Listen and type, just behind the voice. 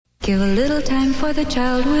Give a little time for the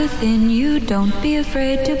child within you. Don't be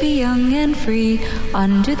afraid to be young and free.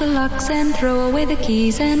 Undo the locks and throw away the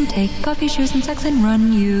keys and take off your shoes and socks and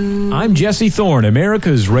run you. I'm Jesse Thorne,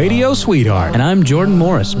 America's radio sweetheart. And I'm Jordan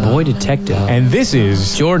Morris, boy detective. And this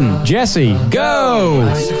is Jordan. Jesse, go!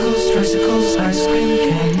 Bicycles, tricycles, ice cream,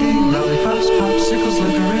 candy, lollipops, popsicles,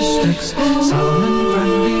 licorice sticks, Solomon,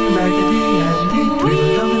 Grundy, Raggedy Andy,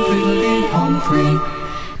 Tweedledum and Tweedledee, home free.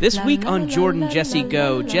 This week on Jordan Jesse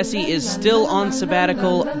Go, Jesse is still on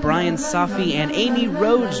sabbatical. Brian Safi and Amy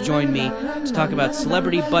Rhodes join me to talk about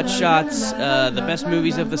celebrity butt shots, the best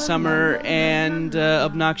movies of the summer, and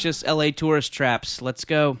obnoxious LA tourist traps. Let's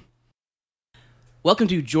go. Welcome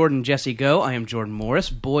to Jordan Jesse Go. I am Jordan Morris,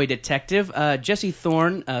 boy detective. Jesse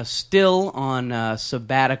Thorne, still on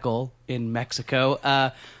sabbatical in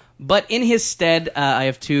Mexico. But in his stead, I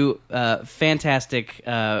have two fantastic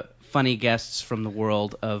funny guests from the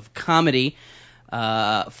world of comedy.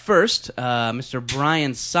 First, Mr.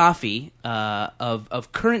 Brian Safi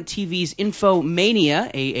of Current TV's Infomania,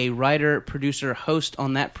 a writer, producer, host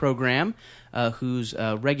on that program, whose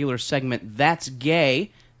regular segment, That's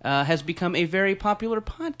Gay, has become a very popular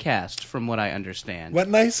podcast, from what I understand. What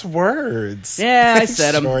nice words. Yeah, I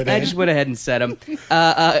said them. I just went ahead and said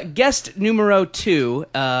them. Guest numero 2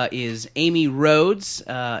 is Amy Rhodes,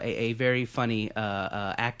 a very funny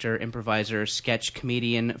actor, improviser, sketch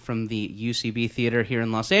comedian from the UCB Theater here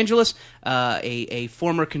in Los Angeles, a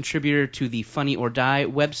former contributor to the Funny or Die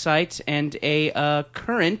website, and a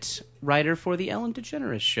current writer for the Ellen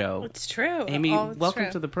DeGeneres Show. It's true. Amy, welcome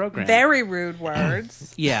to the program. Very rude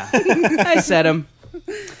words. Yeah, I said them.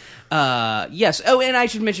 Yes. Oh, and I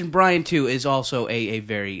should mention Brian too is also a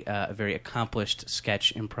very accomplished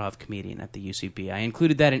sketch improv comedian at the UCB. I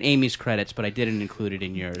included that in Amy's credits, but I didn't include it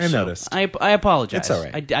in yours. I noticed. I apologize. It's all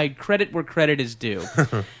right. I credit where credit is due.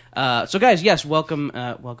 So guys, yes, welcome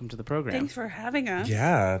to the program. Thanks for having us.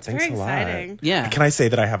 Yeah, thanks very a lot. exciting. Yeah. Can I say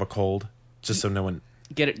that I have a cold? Just so no one...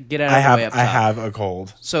 Get out of the way up top. I have a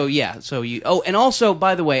cold. So yeah, so you. Oh, and also,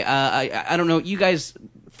 by the way, I don't know, you guys,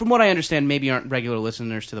 from what I understand, maybe aren't regular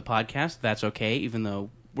listeners to the podcast. That's okay, even though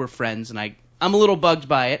we're friends, and I'm a little bugged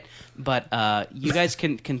by it. But you guys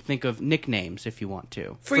can think of nicknames if you want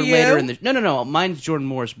to for you. Later in the. No. Mine's Jordan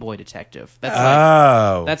Morris, boy detective.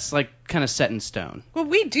 That's that's like kind of set in stone. Well,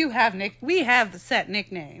 we do have we have the set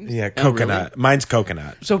nicknames. Yeah, coconut. Really? Mine's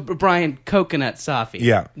coconut. So Brian, Coconut Safi.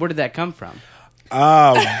 Yeah. Where did that come from?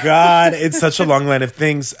 Oh, God. It's such a long line of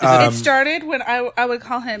things. It started when I would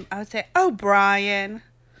call him, I would say, "Oh, Brian."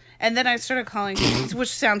 And then I started calling him, which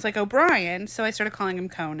sounds like O'Brien, so I started calling him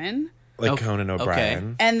Conan. Like Conan O'Brien.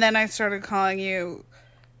 Okay. And then I started calling you...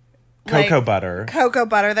 Cocoa Butter. Cocoa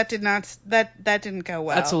Butter. That didn't go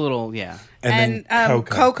well. That's a little, yeah. And then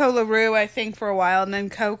Coco LaRue, I think, for a while, and then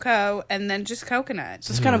Coco, and then just Coconut.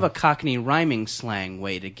 So it's kind of a Cockney rhyming slang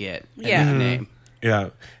way to get a Yeah. nickname. Yeah.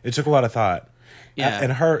 It took a lot of thought. Yeah.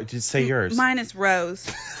 And her, just say yours. Mine is Rose.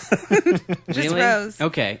 Just Really? Rose.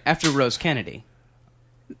 Okay, after Rose Kennedy.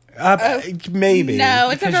 Maybe. No,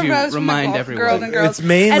 it's Because under you Rose remind from the everyone. Golden Girls. It's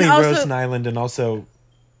mainly And also- Rose and Island and also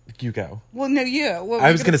Hugo. Well, no, you. What were I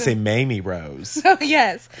you was going to say say? Mamie Rose. Oh,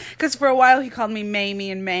 yes. Because for a while he called me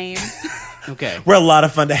Mamie and Mame. Okay. We're a lot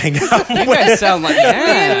of fun to hang out You with. guys sound like, you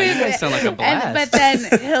guys sound like a blast. But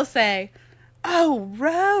then he'll say, "Oh,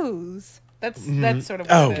 Rose." That's sort of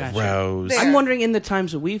what Oh, it is. Rose. There. I'm wondering, in the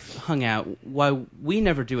times that we've hung out, why we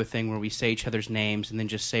never do a thing where we say each other's names and then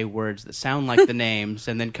just say words that sound like the names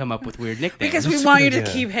and then come up with weird nicknames. Because we That's a want good you to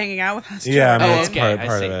idea. keep hanging out with us. Yeah, I mean, Oh, it's okay, I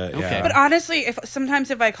part see. of it. Okay. Yeah. But honestly, sometimes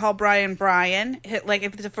if I call Brian, if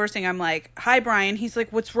it's the first thing, I'm like, "Hi, Brian." He's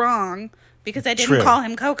like, "What's wrong?" Because I didn't True. call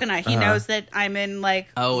him Coconut. He Uh-huh. knows that I'm in like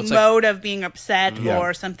Oh, it's mode of being upset Yeah.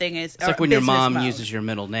 or something is. It's like when your mom uses your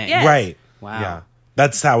middle name. Yeah. Right. Wow. Yeah.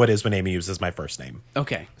 That's how it is when Amy uses my first name.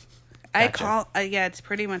 Okay. I Gotcha. call, it's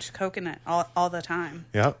pretty much Coconut all the time.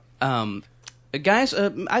 Yep. Guys,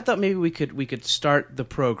 I thought maybe we could start the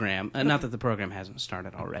program. Not that the program hasn't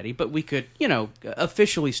started already, but we could,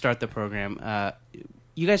 officially start the program.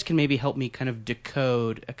 You guys can maybe help me kind of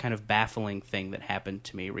decode a kind of baffling thing that happened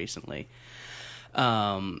to me recently.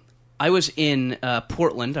 I was in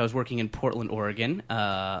Portland. I was working in Portland, Oregon.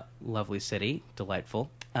 Lovely city, delightful.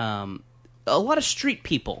 A lot of street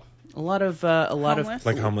people. A lot of Homeless?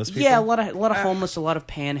 Like homeless people? Yeah, a lot of homeless, a lot of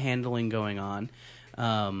panhandling going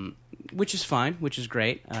on, which is fine, which is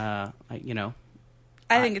great. I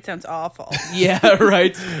think it sounds awful. Yeah,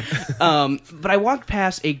 right. But I walked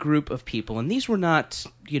past a group of people, and these were not,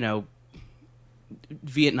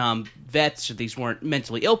 Vietnam vets, or these weren't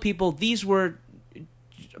mentally ill people. These were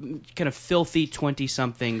kind of filthy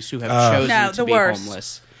 20-somethings who have chosen No, to the be worst.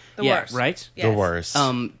 homeless. The yeah, worst. right? Yes. The worst.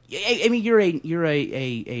 I mean, you're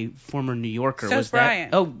a former New Yorker. So's Was that? Brian.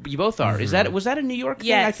 Oh, you both are. Is that was that a New York thing?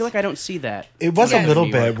 Yes. I feel like I don't see that. It was Yes. a little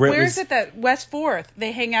New York. bit. Where Where it is was, it that West 4th?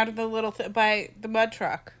 They hang out at the little by the mud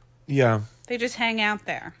truck. Yeah. They just hang out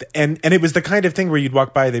there. And it was the kind of thing where you'd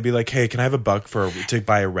walk by, they'd be like, "Hey, can I have a buck to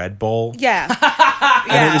buy a Red Bull?" Yeah.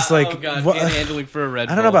 And it was like, oh God, what- panhandling for a Red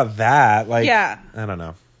Bull. I don't know about that. Like, Yeah. I don't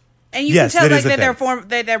know. And you Yes, can tell that like is a that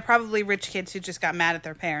thing. they're probably rich kids who just got mad at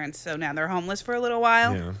their parents, so now they're homeless for a little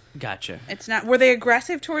while. Yeah. Gotcha. It's not. Were they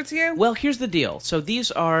aggressive towards you? Well, here's the deal. So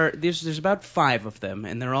there's about 5 of them,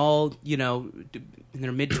 and they're all, in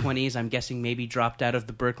their mid-20s. I'm guessing maybe dropped out of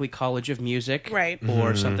the Berklee College of Music, Right.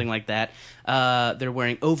 or something like that. They're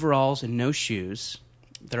wearing overalls and no shoes.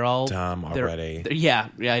 They're all Dumb already. Yeah,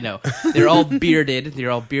 I know. They're all bearded.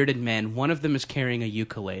 They're all bearded men. One of them is carrying a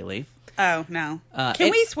ukulele. Oh no. Can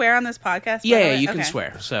it- we swear on this podcast? by the Yeah, way? you can Okay.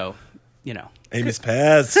 swear. So, Amy's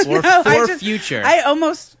pets. or No, I for just- future.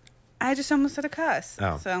 I just almost said a cuss.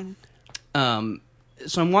 Oh. So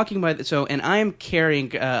So I'm walking by, and I am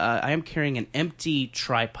carrying an empty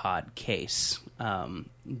tripod case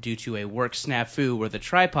due to a work snafu where the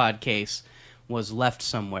tripod case was left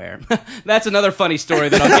somewhere. That's another funny story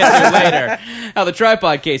that I'll get to later. How the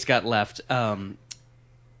tripod case got left.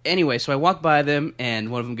 Anyway, so I walk by them, and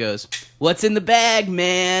one of them goes, "What's in the bag,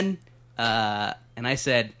 man?" And I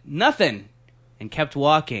said, "Nothing," and kept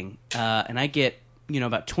walking. And I get,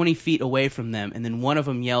 about 20 feet away from them, and then one of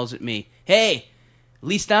them yells at me, "Hey, at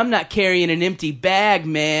least I'm not carrying an empty bag,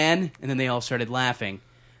 man." And then they all started laughing.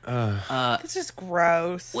 this is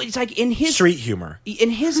gross. Well, it's like in his Street humor.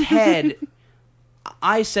 head,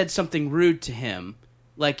 I said something rude to him.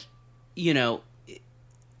 Like, in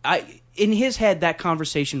his head, that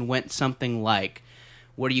conversation went something like,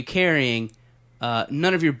 "What are you carrying?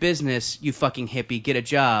 None of your business, you fucking hippie. Get a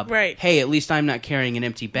job." Right. "Hey, at least I'm not carrying an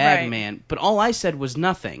empty bag, Right. man." But all I said was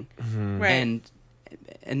nothing. Right.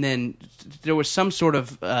 And then there was some sort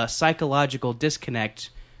of psychological disconnect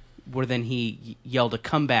where then he yelled a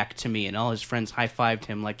comeback to me, and all his friends high-fived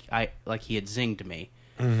him like he had zinged me.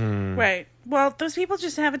 Right. Well, those people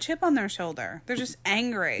just have a chip on their shoulder. They're just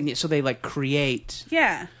angry. So they create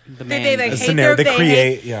Yeah. the They man. That's hate the narrative. their- They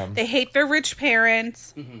create. hate- Yeah. They hate their rich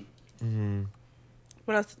parents.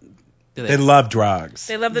 What else? Do They love drugs.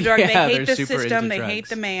 They love the drug. Yeah, they hate they're the super system. into They drugs. hate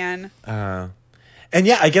the man. And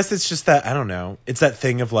yeah, I guess it's just that, I don't know. It's that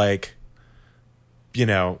thing of like,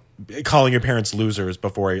 calling your parents losers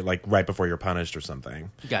right before you're punished or something.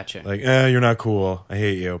 Gotcha. Like, you're not cool. I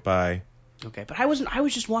hate you. Bye. Okay, but I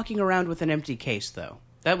was just walking around with an empty case, though.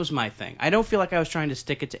 That was my thing. I don't feel like I was trying to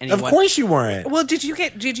stick it to anyone. Of course you weren't. Well, did you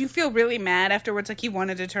feel really mad afterwards? Like you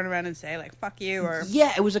wanted to turn around and say like "fuck you" or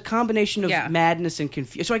Yeah, it was a combination of Yeah. madness and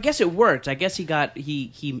confusion. So I guess it worked. I guess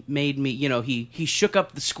he made me, he shook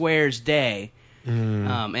up the square's day. And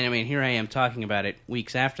I mean, here I am talking about it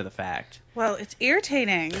weeks after the fact. well, it's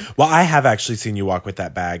irritating. Well, I have actually seen you walk with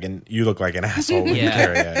that bag, and you look like an asshole when you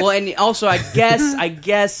carry it. Well, and also I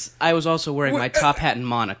guess I was also wearing my top hat and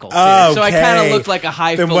monocle too. Oh, So I kind of okay. looked like a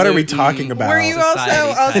highfalutin. Then what are we talking about? Were you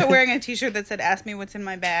Society also type. wearing a T-shirt that said "Ask me what's in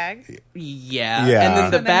my bag"? Yeah. Yeah. And then the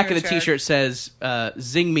So then back you're of the sure. T-shirt says,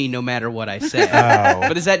 "Zing me no matter what I say." Oh.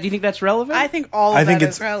 But do you think that's relevant? I think all of I think that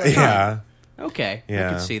it's is relevant. yeah. Okay, I Yeah.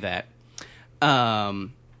 can see that.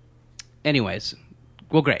 Anyways,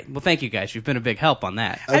 well, great. Well, thank you guys. You've been a big help on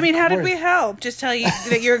that. I mean, how did course. we help? Just tell you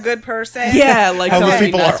that you're a good person. Yeah, like Homeless telling me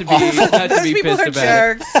people not are to be not to Those be people pissed are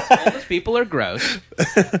about jerks. it. Homeless people are gross.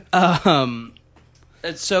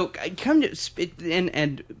 So I come to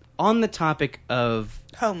and on the topic of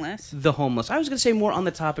Homeless. the homeless, I was going to say more on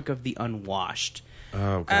the topic of the unwashed.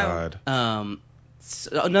 Oh God.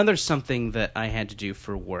 Another something that I had to do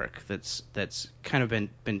for work that's kind of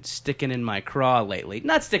been sticking in my craw lately.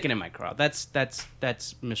 Not sticking in my craw. That's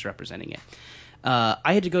misrepresenting it.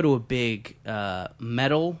 I had to go to a big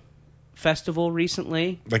metal festival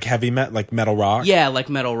recently. Like heavy metal, like metal rock. Yeah, like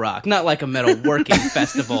metal rock, not like a metal working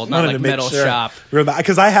festival, not Wanted like to make metal sure. shop.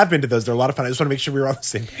 Because I have been to those. They're a lot of fun. I just want to make sure we were on the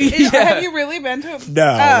same page. Have you really been to?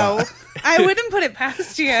 No. Oh, I wouldn't put it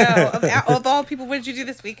past you. Of all people, what did you do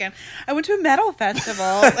this weekend? I went to a metal festival,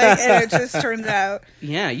 and it just turns out.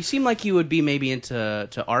 Yeah, you seem like you would be maybe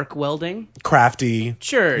into arc welding. Crafty.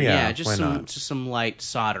 Sure, Yeah, yeah, why not? just some light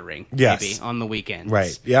soldering, Yes. maybe on the weekends.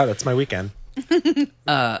 Right. Yeah, that's my weekend.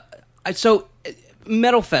 So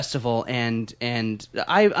metal festival and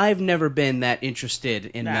I've never been that interested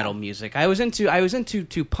in No. metal music. I was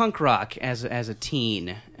into punk rock as a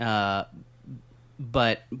teen,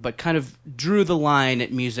 but kind of drew the line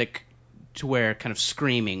at music to where kind of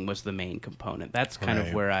screaming was the main component. That's kind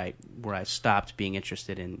of Right. where I stopped being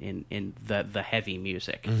interested in the heavy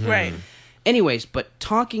music. Right. Anyways, but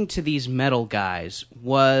talking to these metal guys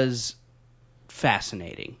was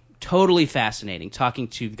fascinating. Totally fascinating, talking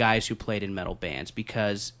to guys who played in metal bands,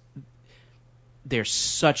 because they're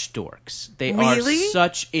such dorks. They Really? are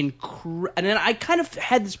such and then I kind of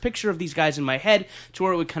had this picture of these guys in my head to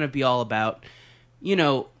where it would kind of be all about, you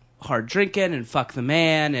know, hard drinking and fuck the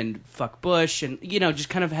man and fuck Bush, and, you know, just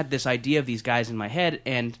kind of had this idea of these guys in my head,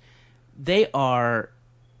 and they are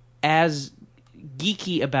as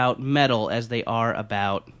geeky about metal as they are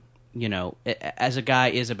about, you know, as a guy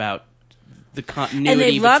is about the continuity And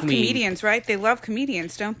they love between... comedians, right? They love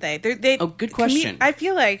comedians, don't they? They Oh, good question. I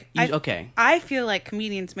feel like Okay. I feel like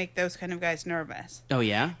comedians make those kind of guys nervous. Oh,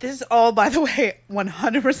 yeah? This is all, by the way,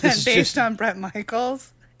 100% This is based just- on Bret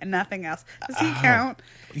Michaels and nothing else. Does he count?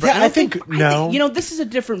 Yeah, I think no. You know, this is a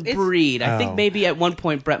different breed. I think Oh. maybe at one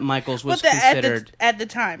point Bret Michaels was But considered... at the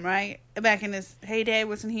time, right? Back in his heyday,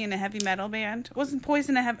 wasn't he in a heavy metal band? Wasn't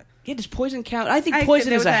Poison a heavy? Yeah, does Poison count? I think I Poison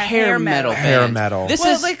think is there a was a hair hair metal metal. band. Hair metal. This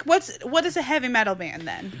Well, is like what is a heavy metal band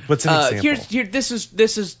then? What's an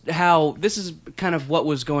example? this is kind of what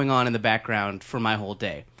was going on in the background for my whole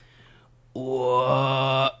day.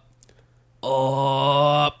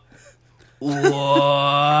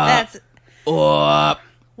 That's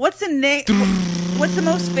what's the name? What's the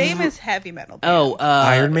most famous heavy metal band?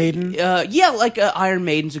 Iron Maiden? Yeah, like Iron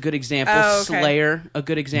Maiden's a good example. Oh, okay. Slayer, a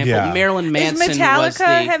good example. Yeah. Marilyn Manson Is Metallica was the...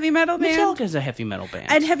 a heavy metal band? Metallica's a heavy metal band.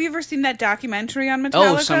 And have you ever seen that documentary on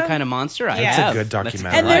Metallica? Oh, Some Kind of Monster? I Yeah. That's a have. good That's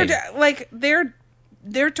documentary. And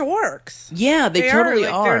they're dorks. Yeah, they totally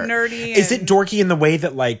are. They're nerdy. Is and- it dorky in the way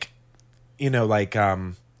that, like, you know, like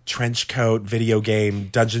trench coat, video game,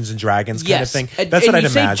 Dungeons and Dragons kind of thing? That's what I'd you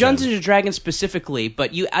say imagine. Dungeons and Dragons specifically,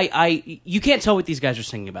 but you can't tell what these guys are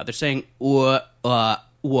singing about. They're saying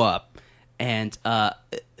and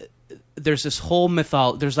there's this whole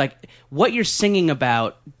mythology. There's like what you're singing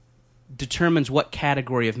about determines what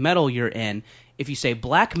category of metal you're in. If you say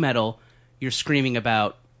black metal, you're screaming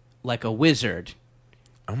about like a wizard.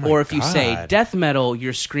 Oh my Or if you say God. death metal,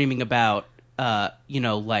 you're screaming about,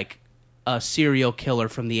 like a serial killer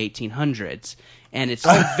from the 1800s. And it's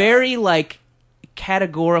very, like,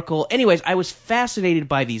 categorical. Anyways, I was fascinated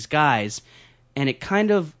by these guys, and it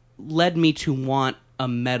kind of led me to want a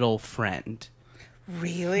metal friend.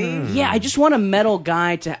 Really? Yeah, I just want a metal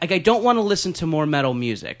guy to... Like, I don't want to listen to more metal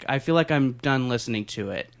music. I feel like I'm done listening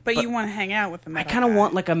to it. But you want to hang out with the I metal kind of guy.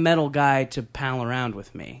 want, like, a metal guy to pal around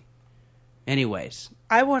with me. Anyways.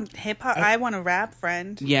 I want hip hop. I want a rap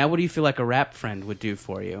friend. Yeah, what do you feel like a rap friend would do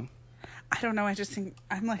for you? I don't know. I just think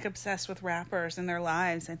I'm like obsessed with rappers and their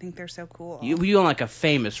lives. I think they're so cool. You want like a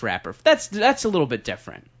famous rapper. That's a little bit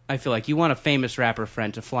different. I feel like you want a famous rapper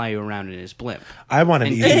friend to fly you around in his blimp. I want an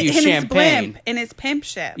And easy. give in you his champagne. blimp, in his pimp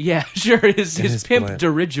ship. Yeah, sure. His his pimp blimp.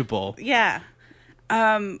 dirigible. Yeah.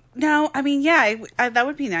 No, I mean, yeah, that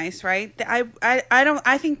would be nice, right?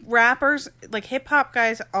 I think rappers, like hip hop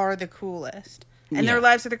guys, are the coolest, and Yeah. their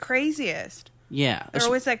lives are the craziest. Yeah. They're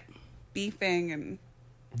always like beefing and.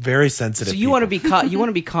 Very sensitive. So you want to be caught? You want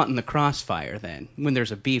to be caught in the crossfire then when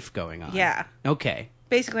there's a beef going on? Yeah. Okay.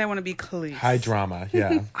 Basically, I want to be Khalees. high drama.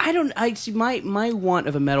 Yeah. I see my want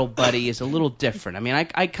of a metal buddy is a little different. I mean,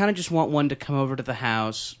 I kind of just want one to come over to the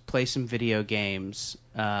house, play some video games,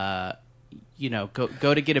 go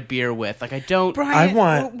to get a beer with. Like I don't. Brian, I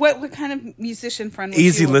want- what kind of musician friend? Would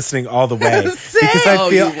Easy you want? listening all the way. Sick! Because I Oh,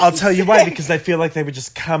 feel, you- I'll tell you why. Because I feel like they would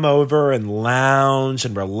just come over and lounge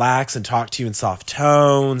and relax and talk to you in soft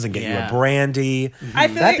tones and get you Yeah. a brandy. I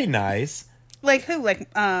feel That'd like, be nice. like who? Like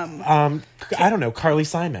I don't know, Carly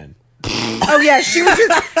Simon. Oh yeah,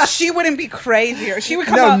 she wouldn't be crazier. She would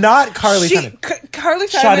come No, up. not Carly Simon. Carly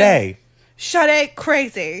Simon. Sade. Sade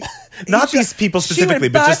crazy. Not these people She specifically,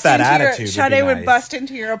 would but just bust that into your- attitude. Sade would be would nice. bust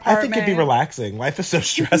into your I apartment. think it'd be relaxing. Life is so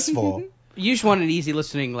stressful. You just want an easy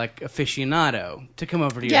listening like aficionado to come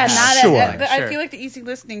over to your Yeah, house. not Sure. I feel like the easy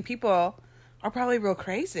listening people are probably real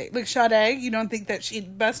crazy. Like Sade, you don't think that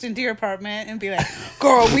she'd bust into your apartment and be like,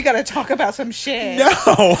 "Girl, we got to talk about some shit." No.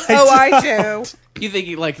 I do. You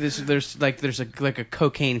think like there's a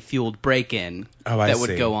cocaine fueled break-in Oh, I that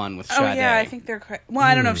would see. go on with Oh Sade. yeah, I think they're crazy. Well,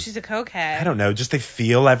 I don't know if she's a cokehead. I don't know. Just they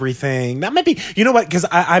feel everything. That might be. You know what? Because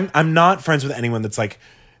I'm not friends with anyone that's like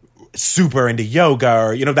super into yoga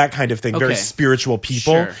or, that kind of thing, very Okay. spiritual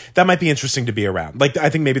people, Sure. that might be interesting to be around. Like, I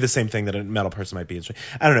think maybe the same thing that a metal person might be interesting.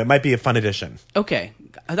 I don't know. It might be a fun addition. Okay.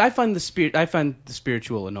 I find the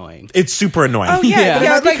spiritual annoying. It's super annoying. Oh yeah, Yeah. But it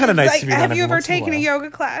might be kinda nice to be around Have every you ever once in a taken a while. yoga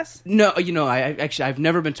class? No, I've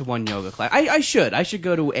never been to one yoga class. I should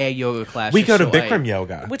go to a yoga class. We just go to so Bikram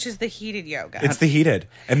yoga. Which is the heated yoga. It's the heated.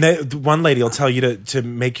 And the one lady will tell you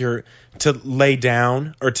to lay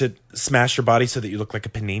down or to smash your body so that you look like a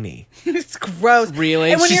panini. It's gross.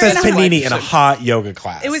 Really? And when She you're says in a, panini in a hot yoga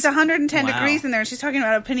class. It was 110 Wow. degrees in there, and she's talking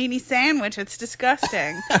about a panini sandwich. It's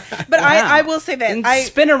disgusting. But I will say that And I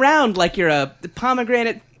spin around like you're a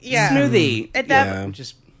pomegranate Yeah. smoothie. at that Yeah.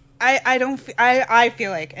 Just I don't f- I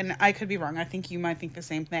feel like, and I could be wrong. I think you might think the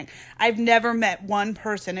same thing. I've never met one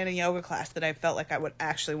person in a yoga class that I felt like I would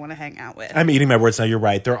actually want to hang out with. I'm eating my words now. You're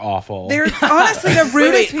right. They're awful. They're honestly the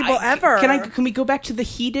rudest Wait, people ever. Can we go back to the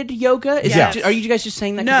heated yoga? Is Yes. it, are you guys just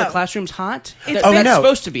saying that because No. the classroom's hot? It's Oh, That's no.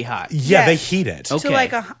 supposed to be hot. yeah, Yes. they heat it. Okay. to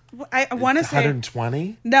like I want to say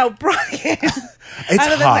 120? no, Brian. It's I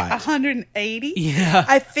don't know, hot. like 180. Yeah.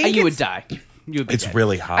 I think you would it's- die. You would be It's dead.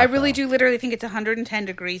 really hot. I really though. do literally think it's 110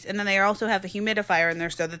 degrees, and then they also have the humidifier in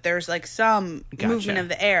there so that there's like some Gotcha. movement of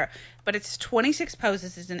the air. But it's 26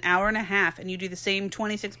 poses, it's an hour and a half, and you do the same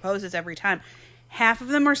 26 poses every time. Half of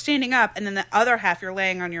them are standing up, and then the other half you're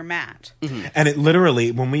laying on your mat. And it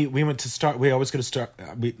literally, when we went to start, we always go to start,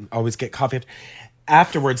 we always get coffee.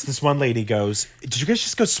 Afterwards, this one lady goes, "Did you guys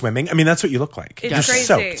just go swimming?" I mean, that's what you look like. It's You're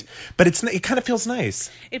crazy. soaked. But it kind of feels nice.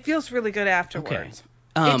 It feels really good afterwards.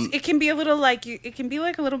 Um, It can be a little like it can be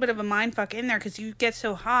like a little bit of a mind fuck in there because you get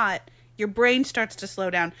so hot, your brain starts to slow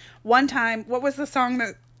down. One time, what was the song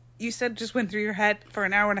that you said just went through your head for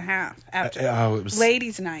an hour and a half after? It was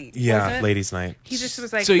Ladies' Night. Yeah, was it? ladies' night. He just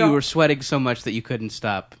was like, so you "Don't-" were sweating so much that you couldn't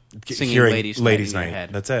stop singing Hearing Ladies' ladies' Night in night. your head.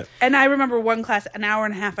 That's it. And I remember one class, an hour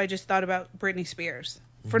and a half, I just thought about Britney Spears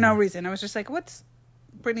for Mm-hmm. no reason. I was just like, what's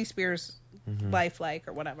Britney Spears' life like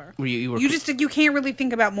or whatever? You were You can't really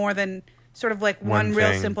think about more than sort of like one One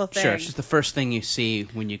real thing. simple thing. Sure, it's just the first thing you see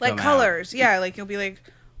when you Like come colors. Yeah, like you'll be like,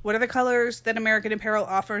 what are the colors that American Apparel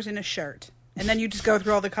offers in a shirt? And then you just go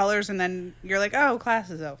through all the colors and then you're like, oh, class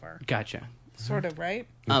is over. out. Gotcha. Sort of, right?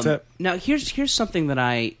 That's it. Now here's something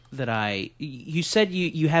that you said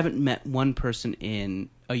you haven't met one person in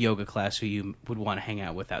a yoga class who you would want to hang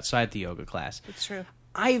out with outside the yoga class. It's true.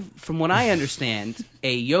 From what I understand,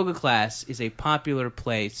 a yoga class is a popular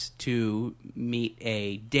place to meet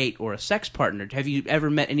a date or a sex partner. Have you ever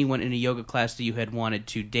met anyone in a yoga class that you had wanted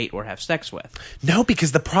to date or have sex with? No,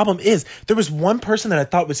 because the problem is there was one person that I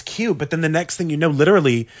thought was cute, but then the next thing you know,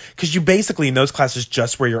 literally, because you basically in those classes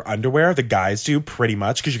just wear your underwear. The guys do pretty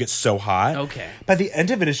much because you get so hot. Okay. By the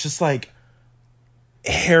end of it, it's just like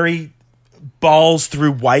hairy balls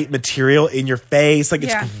through white material in your face. Like,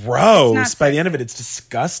 Yeah. it's gross. It's not By the end of sexy. it, it's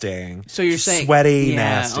disgusting. So you're saying sweaty, yeah,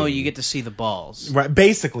 nasty. Oh, you get to see the balls. Right,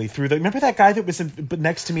 basically through the. Remember that guy that was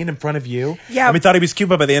next to me and in front of you? Yeah. And we thought he was cute,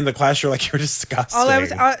 but by the end of the class, you're like, you're disgusting. All I was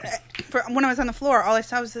when I was on the floor, all I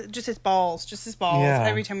saw was just his balls, Yeah.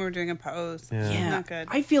 every time we were doing a pose. Yeah. Not good.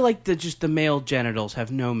 I feel like the male genitals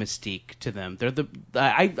have no mystique to them. They're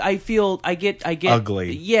I feel I get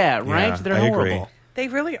Ugly. Yeah, right. Yeah, They're I agree. horrible. They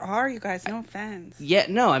really are, you guys. No offense. Yeah,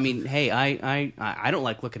 no, I mean, hey, I don't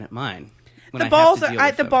like looking at mine. When The I balls have to deal are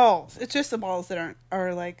with the them. balls. It's just the balls that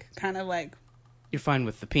are like kind of like You're fine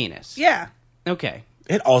with the penis. yeah. Okay.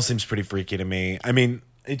 It all seems pretty freaky to me. I mean,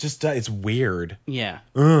 it just it's weird. Yeah.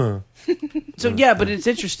 Ugh. So yeah, but it's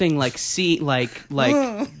interesting. Like see, like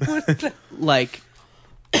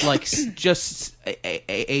just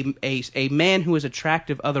a man who is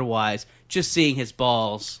attractive otherwise, just seeing his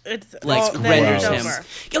balls It's like all, then renders it's him. over.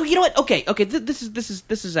 Yo, you know what? Okay. This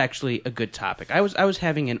is actually a good topic. I was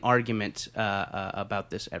having an argument about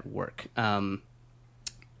this at work.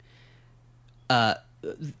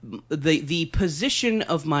 The position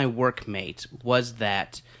of my workmate was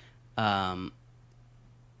that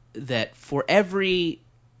that for every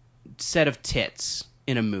set of tits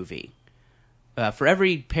in a movie, for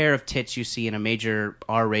every pair of tits you see in a major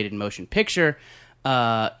R-rated motion picture,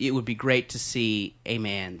 it would be great to see a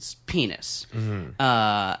man's penis.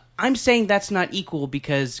 I'm saying that's not equal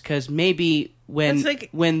because maybe when That's like-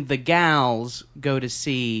 when the gals go to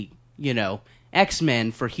see,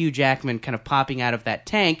 X-Men for Hugh Jackman kind of popping out of that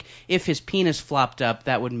tank, if his penis flopped up,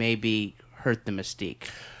 that would maybe hurt the mystique.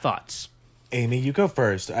 Thoughts? Amy, you go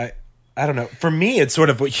first. I don't know. For me, it's sort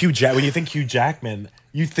of what when you think Hugh Jackman,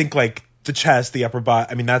 you think like the chest, the upper body.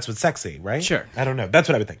 I mean, that's what's sexy, right? Sure. I don't know. That's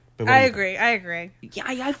what I would think. But what I do you agree. Yeah,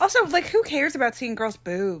 I Also, like, who cares about seeing girls'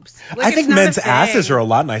 boobs? think? Like, I think it's not a men's asses thing. are a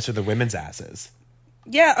lot nicer than women's asses.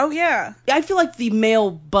 Yeah. Oh yeah. I feel like the male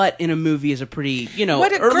butt in a movie is a pretty,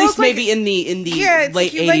 What or at girls least like- maybe in the Yeah, it's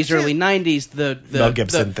late like you like 80s, to- early 90s, the Mel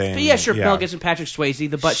Gibson the, thing, Yeah, sure, yeah. Mel Gibson, Patrick Swayze,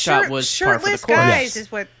 the butt shot was par for the shirtless course. guys Yes.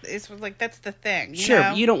 is like that's the thing. You Sure,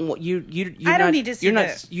 know? you don't want you I don't not, need to see you're not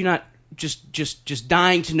that. you're not just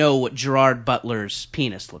dying to know what Gerard Butler's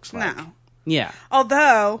penis looks like. No. Yeah.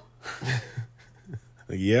 Although,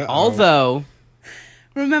 Yeah. Although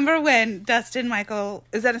remember when Dustin Lance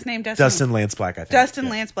Black, I think. Dustin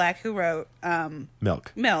Lance Black, who wrote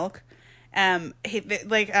Milk. Milk.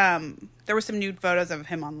 There were some nude photos of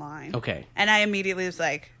him online. okay. And I immediately was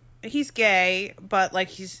like, he's gay, but like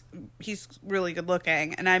he's really good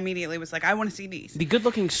looking. And I immediately was like, I want to see these. The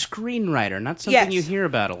good-looking screenwriter, not something Yes. you hear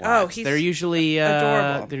about a lot. Oh, he's they're usually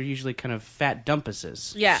adorable. They're usually kind of fat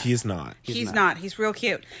dumpuses. Yeah. He's not. He's not. He's real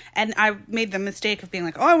cute. And I made the mistake of being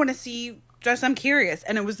like, oh, I want to see. Just I'm curious.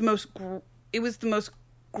 And it was the most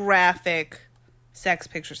graphic sex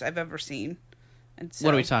pictures I've ever seen. And so,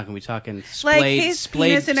 What are we talking? We talking like splayed, his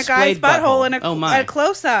splayed, penis in a guy's splayed butthole and Oh my. a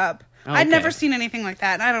close up. Oh, I'd okay. never seen anything like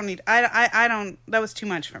that. And I don't need. I don't. That was too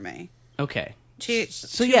much for me. Okay. Too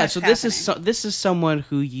Yeah, much so happening. this is someone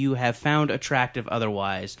who you have found attractive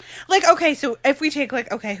otherwise. Like, okay, so if we take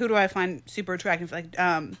like, okay, who do I find super attractive? Like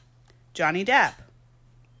Johnny Depp.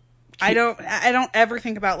 I don't ever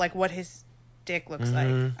think about like what his dick looks like.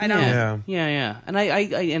 I don't. Yeah. And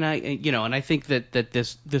I think that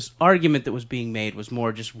this argument that was being made was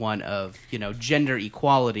more just one of, gender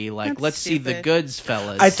equality, like That's let's see the stupid. goods,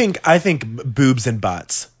 fellas. I think boobs and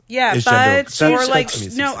butts. Yeah, Is gender- but that- or like that to me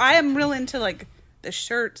seems no, like- I am real into like the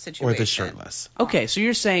shirt situation. Or the shirtless. Okay, so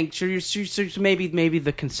you're saying so maybe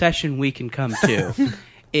the concession we can come to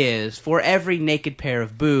is for every naked pair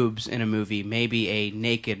of boobs in a movie, maybe a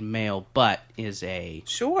naked male butt is a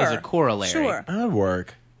corollary. Sure. That would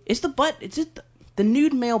work. Is the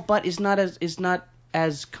nude male butt is not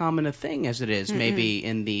as common a thing as it is maybe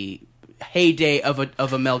in the heyday of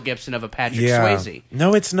a Mel Gibson, of a Patrick Swayze.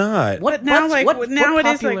 No, it's not. But now, butts, like, what now it is,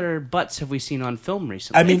 like- popular butts have we seen on film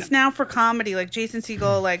recently? I mean- It's now for comedy, like Jason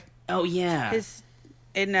Segel, like oh yeah, his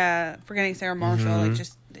in Forgetting Sarah Marshall, like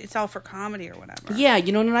just it's all for comedy or whatever. yeah,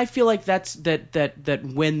 and I feel like that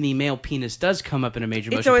when the male penis does come up in a major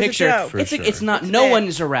It's motion always a picture, joke. For it's sure. it's not It's no big. one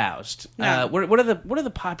is aroused. No. What are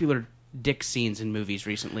the popular dick scenes in movies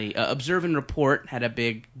recently? Observe and Report had a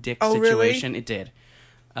big dick Oh, really? situation. It did.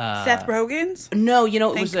 Seth Rogen's. No, it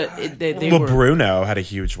Thank was God. they Well, were Bruno had a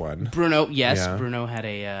huge one. Bruno. Yes, Yeah. Bruno had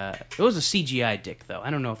a. It was a CGI dick though.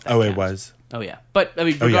 I don't know if that. Oh, it counts. was. Oh yeah, but I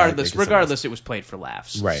mean, Oh, yeah, I regardless, guess it was. regardless, it was played for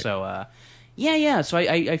laughs. Right. So, yeah. So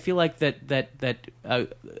I feel like that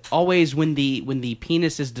always when the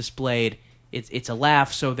penis is displayed, it's a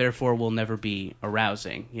laugh. So therefore, will never be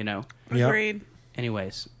arousing. Yep. Agreed.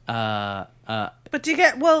 Anyways, But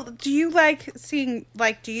do you like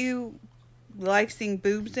seeing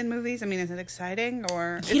boobs in movies? I mean, is it exciting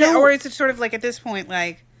or is it sort of like at this point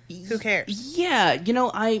like who cares? Yeah,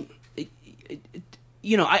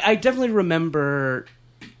 I definitely remember,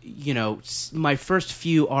 my first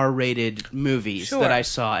few R-rated movies Sure. that I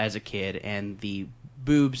saw as a kid, and the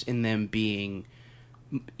boobs in them being,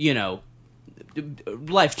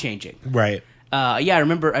 life-changing. Right. I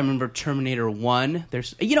remember Terminator 1.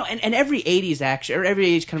 There's, and every 80s action, or every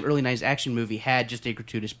 80s kind of early 90s action movie had just a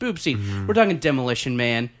gratuitous boob scene. We're talking Demolition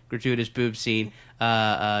Man, gratuitous boob scene,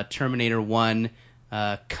 Terminator 1,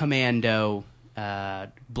 Commando,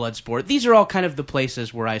 Bloodsport. These are all kind of the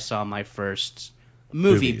places where I saw my first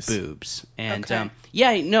movie Boobies. boobs. And, Okay. and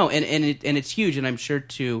it's huge, and I'm sure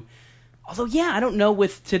too, although, I don't know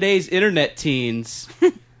with today's internet teens,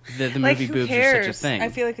 the Like movie who boobs cares? are such a thing. I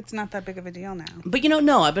feel like it's not that big of a deal now. But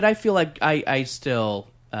but I feel like I still,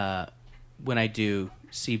 when I do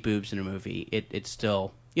see boobs in a movie, it's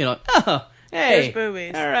still, oh, hey, There's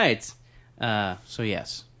boobies. all right. So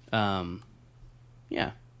yes,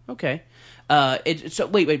 yeah, okay. So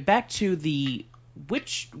wait, back to the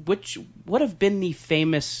what have been the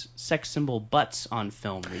famous sex symbol butts on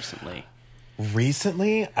film recently?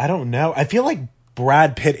 Recently, I don't know. I feel like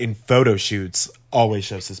Brad Pitt in photo shoots always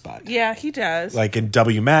shows his butt. Yeah, he does. Like in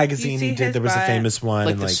W Magazine, You see he did. his There was a butt. famous one,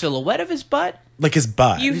 Like and the silhouette of his butt? like his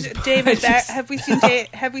butt. Have we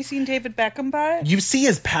seen David Beckham butt? You see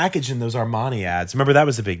his package in those Armani ads. Remember that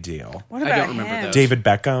was a big deal. What I about don't remember him? those. David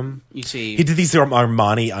Beckham. You see, He did these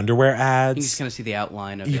Armani underwear you just ads. kind of see the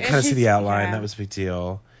outline of You it. kind of see the outline. Yeah. That was a big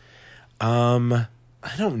deal.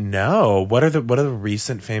 I don't know. What are the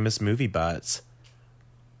recent famous movie butts?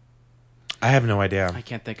 I have no idea. I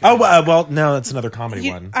can't think of Oh, it. well, no, that's another comedy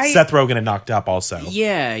one. I- Seth Rogen and Knocked Up also.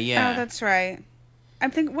 Yeah. Oh, that's right. I'm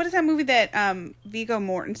thinking, what is that movie that Viggo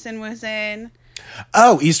Mortensen was in?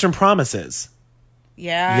 Oh, Eastern Promises.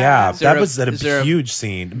 Yeah, there that a- was a is there a- huge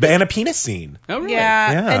scene. And a penis scene. Oh, really?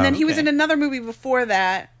 Yeah. Yeah. And then he was Okay. in another movie before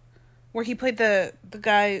that where he played the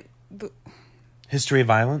guy. History of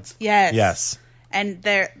Violence? Yes. Yes. And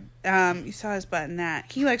there, you saw his butt in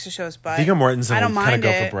that. He likes to show his butt. Viggo Mortensen I don't will kind of mind go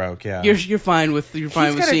it. for broke, yeah. You're fine with He's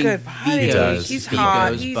seeing got a good body. He does. He's Viggo's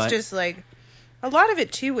hot. butt. He's just like a lot of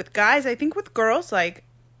it too with guys. I think with girls, like,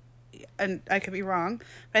 and I could be wrong,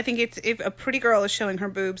 but I think it's if a pretty girl is showing her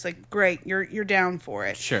boobs, like, great, you're down for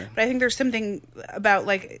it. Sure. But I think there's something about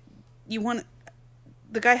like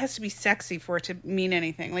the guy has to be sexy for it to mean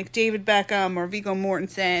anything. Like David Beckham or Viggo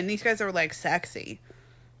Mortensen, these guys are like sexy.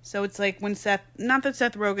 So it's like when not that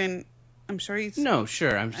Seth Rogen, I'm sure he's No,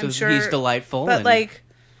 sure. I'm sure- sure he's delightful. but and- like.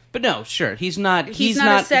 But no, sure. He's not. He's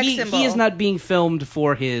not a sex he symbol. is not being filmed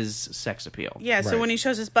for his sex appeal. Yeah, so Right. when he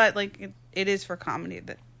shows his butt, like it is for comedy.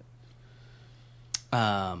 That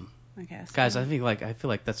I guess. Guys, I feel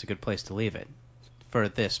like that's a good place to leave it for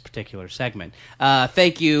this particular segment.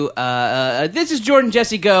 Thank you. This is Jordan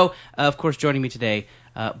Jesse Go. Of course, joining me today,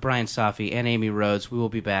 Brian Safi and Amy Rhodes. We will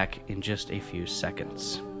be back in just a few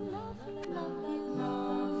seconds.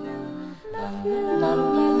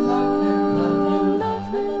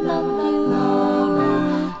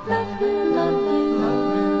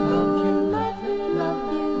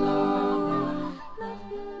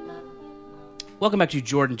 Welcome back to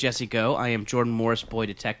Jordan Jesse Go. I am Jordan Morris, Boy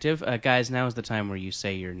Detective. Guys, now is the time where you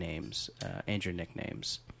say your names and your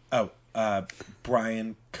nicknames. Oh,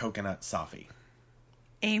 Brian Coconut Safi.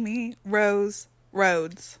 Amy Rose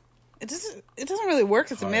Rhodes. It doesn't really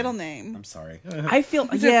work as a middle name. I'm sorry. I feel,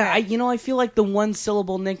 It's yeah, okay. I feel like the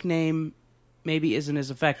one-syllable nickname maybe isn't as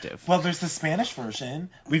effective. Well, there's the Spanish version.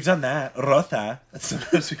 We've done that. Rotha.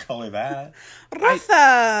 Sometimes we call her that.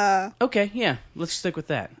 Rosa. Okay, yeah, let's stick with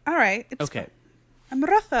that. All right. Okay, I'm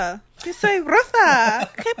Rosa. Yo soy Rosa.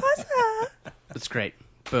 ¿Qué pasa? that's great.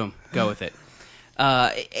 Boom, go with it.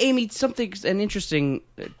 Amy, an interesting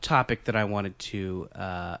topic that I wanted to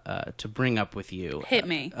bring up with you. Hit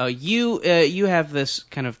me. You have this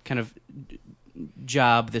kind of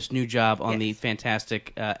job, this new job on Yes. the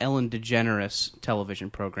fantastic Ellen DeGeneres television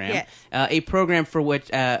program. Yes. A program for which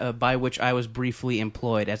by which I was briefly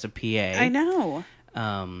employed as a PA. I know.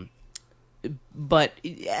 But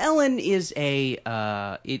Ellen is it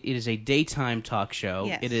is a daytime talk show.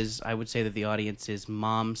 Yes. It is, I would say that the audience is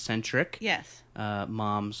mom centric. Yes.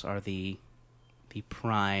 Moms are the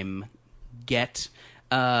prime get.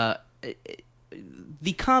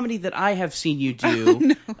 The comedy that I have seen you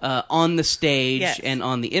do on the stage Yes. and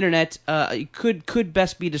on the internet could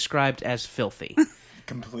best be described as filthy.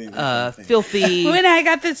 Completely. Filthy. When I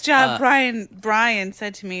got this job, Brian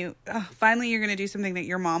said to me, oh, "Finally, you're going to do something that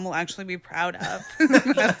your mom will actually be proud of."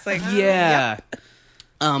 That's like, Yeah.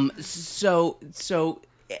 So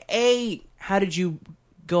how did you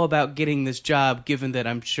go about getting this job? Given that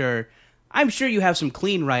I'm sure you have some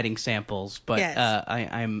clean writing samples, but Yes.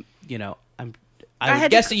 I would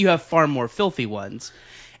had guess to- that you have far more filthy ones.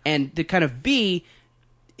 And to kind of be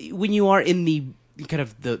when you are in the kind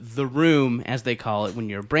of the room, as they call it, when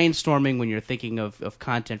you're brainstorming, when you're thinking of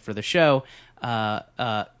content for the show,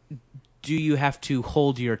 do you have to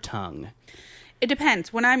hold your tongue? It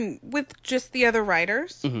depends. When I'm with just the other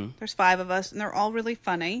writers, Mhm. there's 5 of us, and they're all really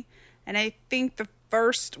funny. And I think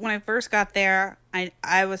when I first got there,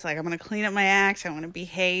 I was like, I'm going to clean up my act. I want to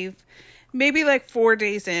behave. Maybe like 4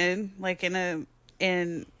 days in, like in a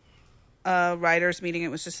writers meeting,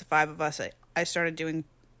 it was just the 5 of us. I started doing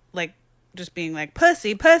like just being like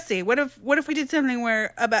pussy. What if we did something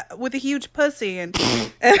with a huge pussy and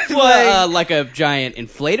Like a giant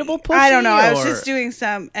inflatable pussy? I don't know. I was or- just doing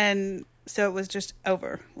some, and so it was just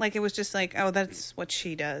over. Like it was just like, oh, that's what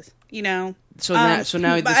she does, you know. So now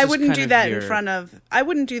but this I is wouldn't kind do of that your- in front of. I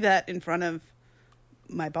wouldn't do that in front of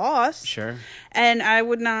my boss. Sure. And I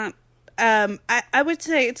would not. I would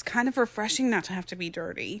say it's kind of refreshing not to have to be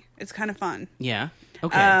dirty. It's kind of fun. Yeah.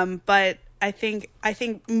 Okay. But I think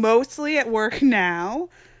mostly at work now,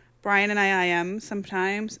 Brian and I am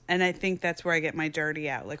sometimes, and I think that's where I get my dirty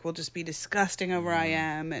out. Like we'll just be disgusting over I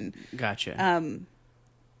am, and Gotcha.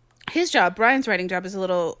 his job, Brian's writing job, is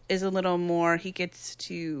a little more. He gets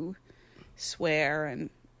to swear and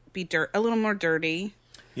be a little more dirty,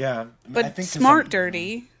 Yeah. but I think 'cause smart I'm-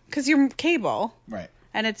 dirty, because you're cable, Right.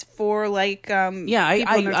 and it's for like yeah,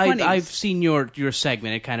 people in their 20s. I've seen your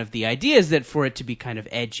segment, and kind of the idea is that for it to be kind of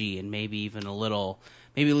edgy and maybe even a little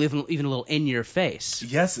in your face.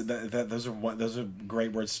 Yes, those are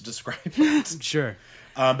great words to describe it. Sure.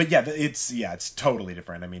 But yeah, it's totally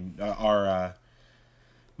different. I mean,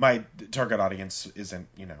 my target audience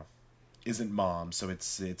isn't mom, so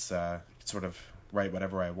it's sort of write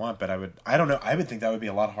whatever I want, but I don't know, I would think that would be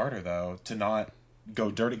a lot harder though, to not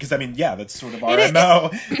go dirty, because I mean, yeah, that's sort of our MO.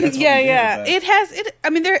 That's what we do, but-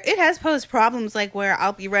 It has posed problems, like where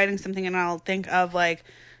I'll be writing something and I'll think of like,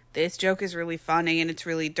 this joke is really funny and it's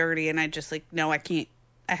really dirty, and I just like, no, I can't.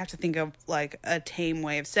 I have to think of like a tame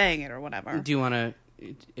way of saying it or whatever. Do you want to?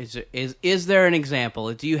 Is there an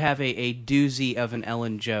example? Do you have a doozy of an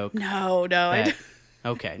Ellen joke? No, I that- don't.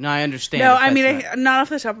 Okay, no, I understand. No, if I mean, that's not- not off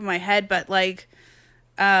the top of my head, but like,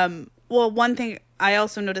 well, one thing I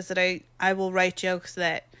also noticed that I will write jokes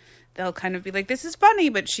that they'll kind of be like, this is funny,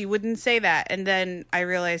 but she wouldn't say that. And then I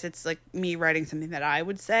realize it's like me writing something that I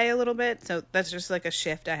would say a little bit. So that's just like a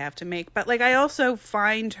shift I have to make. But like, I also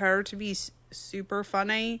find her to be super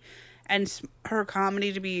funny and her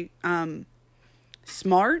comedy to be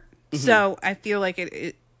smart. Mm-hmm. So I feel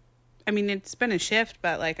like I mean, it's been a shift,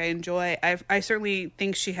 but like I certainly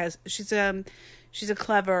think she's a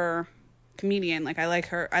clever comedian. Like I like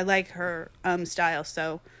her style.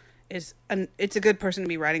 So it's a good person to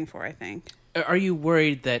be writing for, I think. Are you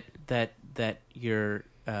worried that your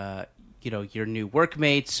your new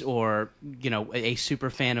workmates or a super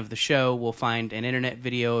fan of the show will find an internet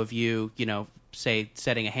video of you, say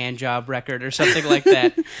setting a hand job record or something like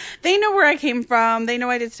that? They know where I came from. They know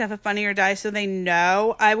I did stuff at Funny or Die, so they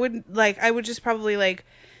know. I would just probably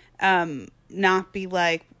not be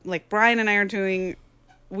like Brian and I are doing.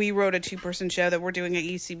 We wrote a 2-person show that we're doing at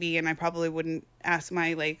UCB, and I probably wouldn't ask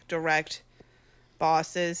my direct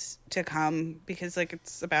bosses to come because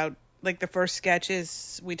it's about the first sketch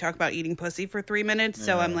is we talk about eating pussy for 3 minutes.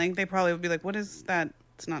 So I'm like, they probably would be like, what is that?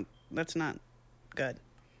 That's not good.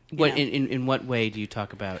 What in what way do you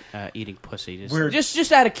talk about eating pussy? We're-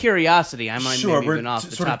 Just out of curiosity, I might Sure, maybe we're even off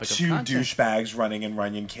the sort topic of of two content. douchebags running in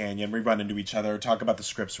Runyon Canyon. We run into each other, talk about the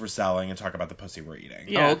scripts we're selling, and talk about the pussy we're eating.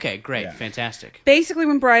 Yeah. Oh, okay, great, Yeah. fantastic. Basically,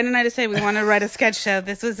 when Brian and I decided we want to write a sketch show,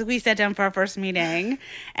 we sat down for our first meeting,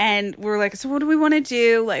 and we were like, so what do we want to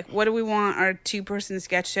do? What do we want our 2-person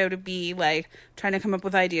sketch show to be? Trying to come up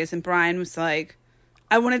with ideas. And Brian was like,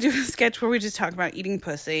 I want to do a sketch where we just talk about eating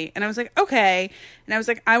pussy. And I was like, okay. And I was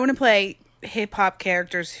like, I want to play hip-hop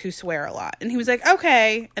characters who swear a lot. And he was like,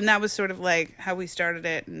 okay. And that was sort of how we started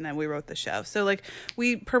it, and then we wrote the show. So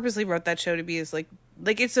we purposely wrote that show to be as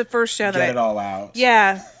it's the first show Get it all out.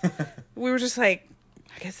 Yeah. We were just I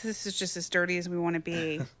guess this is just as dirty as we want to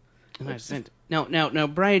be. Nice. Now,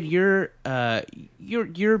 Brian, your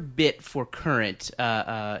bit for Current,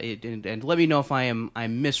 and let me know if I'm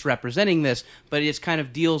misrepresenting this, but it kind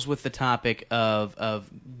of deals with the topic of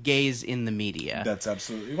gays in the media. That's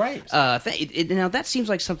absolutely right. Now that seems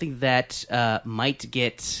like something that might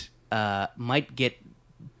get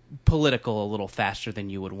political a little faster than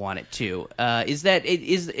you would want it to.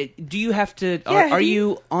 Do you have to? Are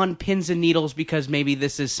you on pins and needles because maybe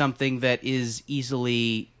this is something that is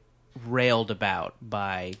easily railed about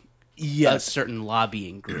by a certain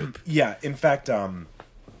lobbying group? Yeah, in fact,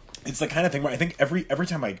 it's the kind of thing where I think every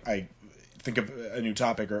time I think of a new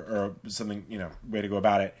topic or something, way to go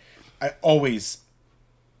about it, I always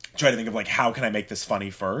try to think of how can I make this funny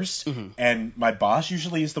first? Mm-hmm. And my boss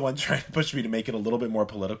usually is the one trying to push me to make it a little bit more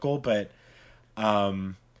political, but I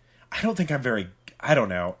don't think I'm very. I don't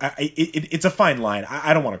know. It's a fine line.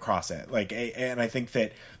 I don't want to cross it. And I think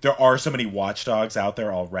that there are so many watchdogs out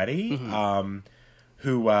there already, Mm-hmm.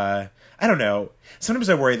 who I don't know. Sometimes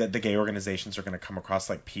I worry that the gay organizations are going to come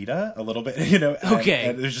across like PETA a little bit. Okay.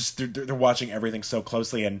 And they're watching everything so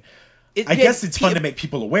closely, and I guess it's fun to make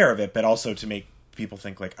people aware of it, but also to make people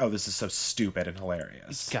think oh, this is so stupid and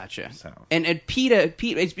hilarious. Gotcha. So. And PETA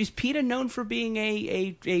is PETA known for being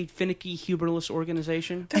a finicky, humorless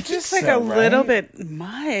organization? That's think just so, a little right? bit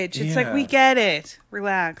much. It's Yeah. we get it.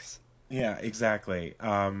 Relax. Yeah, exactly.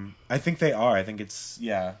 I think they are. I think it's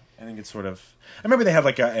sort of. I remember they have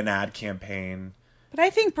an ad campaign. But I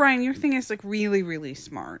think, Brian, your thing is really, really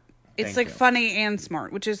smart. It's Thank you. funny and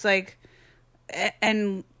smart, which is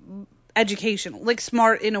and educational,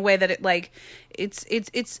 smart in a way that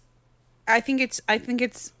it's I think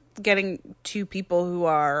it's getting to people who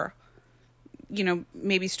are,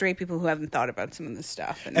 maybe straight people who haven't thought about some of this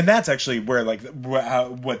stuff. And that's actually where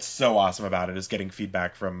what's so awesome about it is getting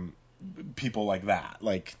feedback from people like that,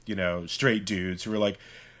 straight dudes who are like,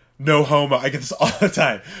 no homo. I get this all the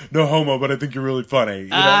time. No homo, but I think you're really funny.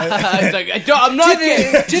 I'm not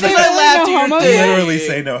gay. do Just they I really laughed know at your homo? thing. They literally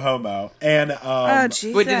say no homo. And Oh,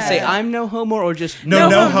 Jesus. Wait, did it say I'm no homo or just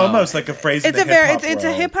no homo is like a phrase in It's the a very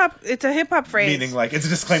hip-hop it's a hip hop phrase. meaning it's a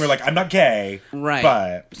disclaimer I'm not gay, Right.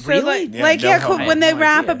 but So Really? Yeah, no homo. when they No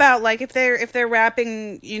rap idea. about if they're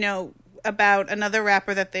rapping, about another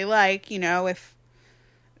rapper that they like, if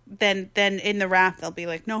then in the rap they'll be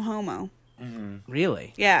no homo.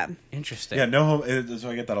 Really? Yeah. Interesting. Yeah, no homo. So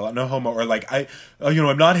I get that a lot. No homo, or like I'm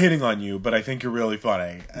not hitting on you, but I think you're really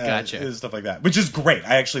funny. Gotcha. Stuff like that, which is great.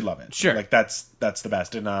 I actually love it. Sure. Like that's the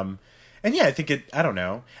best. And yeah, I think it. I don't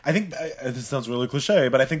know. I think this sounds really cliche,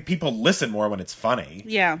 but I think people listen more when it's funny.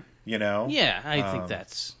 Yeah. You know. Yeah, I think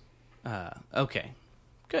that's okay.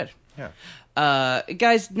 Good. Yeah.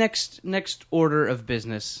 Guys, next order of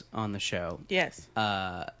business on the show. Yes.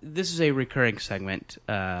 This is a recurring segment.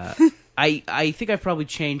 I think I've probably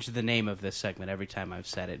changed the name of this segment every time I've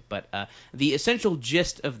said it, but the essential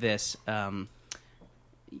gist of this,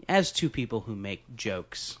 as two people who make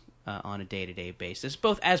jokes on a day-to-day basis,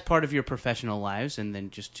 both as part of your professional lives and then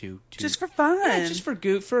just to Just for fun. yeah, just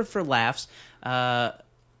for laughs.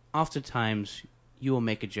 Oftentimes, you will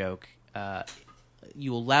make a joke.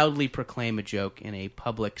 You will loudly proclaim a joke in a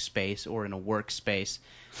public space or in a workspace,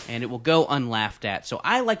 and it will go unlaughed at. So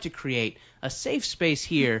I like to create a safe space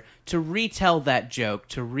here to retell that joke,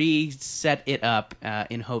 to reset it up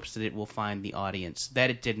in hopes that it will find the audience that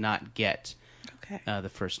it did not get the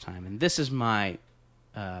first time. And this is my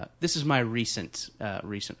recent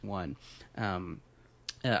one.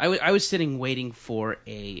 I was sitting waiting for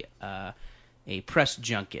a press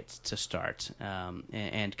junket to start,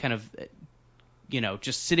 and kind of,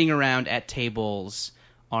 just sitting around at tables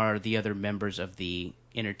are the other members of the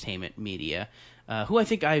entertainment media, who I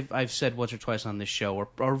think I've said once or twice on this show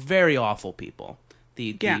are very awful people.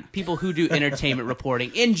 The people who do entertainment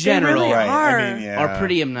reporting in general really Right. are. I mean, yeah. are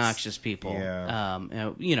pretty obnoxious people. Yeah.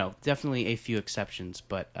 Definitely a few exceptions,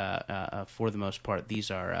 but for the most part,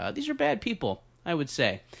 these are bad people, I would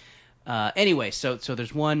say. Anyway, so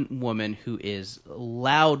there's one woman who is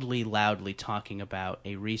loudly talking about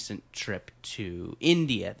a recent trip to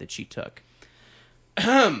India that she took.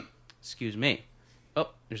 Excuse me. Oh,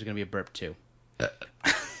 there's going to be a burp too.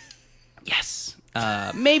 Yes.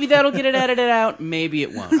 Maybe that'll get it edited out. Maybe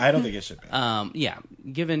it won't. I don't think it should be. Yeah.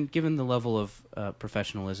 Given the level of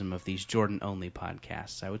professionalism of these Jordan-only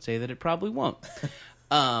podcasts, I would say that it probably won't.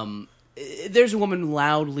 There's a woman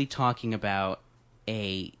loudly talking about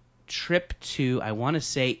a trip to, I want to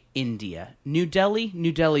say, India. New Delhi?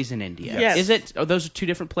 New Delhi's in India. Yes. Is it? Oh, those are two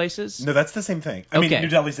different places? No, that's the same thing. I mean, Okay. New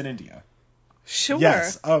Delhi's in India. Sure.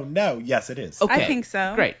 Yes. Oh no. Yes, it is. Okay. I think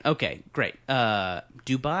so. Great. Okay, great.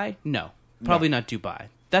 Dubai? No. Probably not Dubai.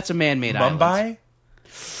 That's a man-made island. Mumbai.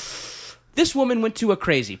 This woman went to a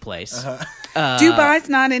crazy place. Dubai's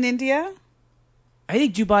not in India? I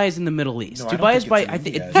think Dubai is in the Middle East. No, I don't Dubai is think by. it's in I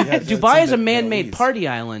think India. Yeah, it's Dubai in is a the Middle man-made East. party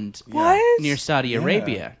island What? near Saudi Yeah.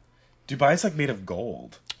 Arabia. Dubai's like made of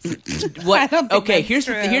gold. What? I don't think Okay, that's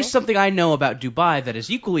true. here's something I know about Dubai that is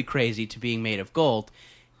equally crazy to being made of gold.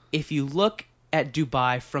 If you look at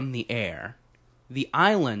Dubai from the air, the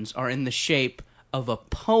islands are in the shape of a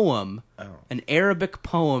poem, an Arabic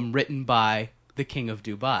poem written by the King of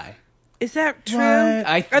Dubai. Is that true?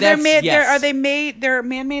 What? Are they made? Yes. Are they made? They're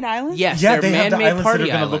man-made islands. Yes, Yeah, they're they have the man-made islands that are party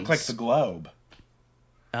going to islands. look like the globe.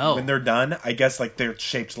 Oh, When they're done, I guess like they're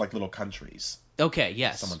shaped like little countries. okay,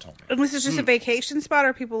 yes. Someone told me. And this is just a vacation spot,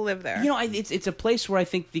 or people live there? It's a place where I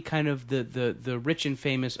think the kind of the rich and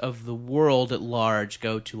famous of the world at large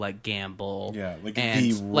go to like gamble, Yeah, like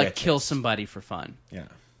and the like kill richest. somebody for fun. Yeah.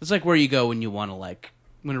 It's like where you go when you want to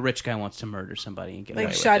when a rich guy wants to murder somebody and get like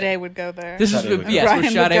away with Sade it. would go there. This is Sade would go. yes, Ryan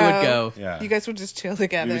where would Sade would go. go. Yeah. You guys would just chill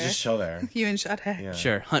together. We would just chill there. You and Sade. Yeah.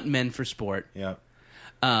 Sure, hunt men for sport. Yeah.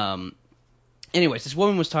 Anyways, this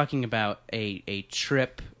woman was talking about a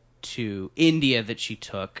trip to India that she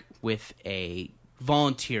took with a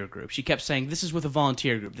volunteer group. She kept saying, "This is with a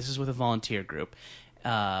volunteer group. This is with a volunteer group."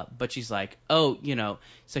 But she's like, "Oh,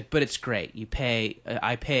 it's like, but it's great. You pay.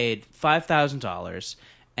 I paid $5,000,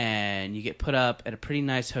 and you get put up at a pretty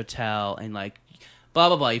nice hotel, and like, blah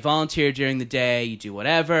blah blah. You volunteer during the day. You do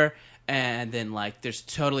whatever." And then, like, there's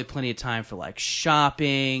totally plenty of time for, like,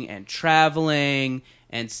 shopping and traveling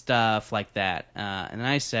and stuff like that. And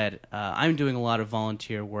I said, I'm doing a lot of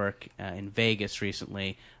volunteer work in Vegas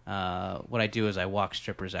recently. What I do is I walk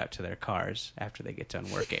strippers out to their cars after they get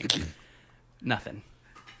done working. Nothing.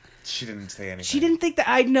 She didn't say anything. She didn't think that.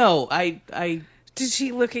 I know. I Did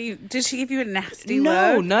she look at you? Did she give you a nasty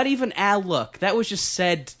no, look? not even a look. That was just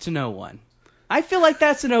said to no one. I feel like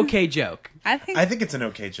that's an okay joke. I think it's an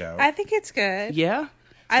okay joke. I think it's good. Yeah?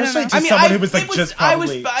 I don't know. Especially to someone who was like just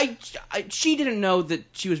probably. She didn't know that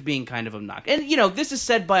she was being kind of obnoxious. And this is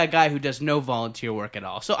said by a guy who does no volunteer work at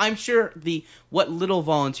all. So I'm sure what little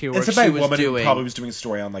volunteer work It's she about a was woman who doing. probably was doing a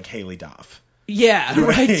story on like Haley Duff. Yeah,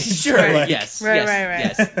 right. Right. Sure. Like- yes. Right, yes,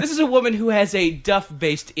 right. Yes. This is a woman who has a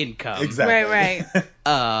Duff-based income. Exactly. Right.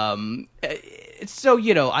 So,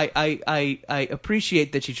 I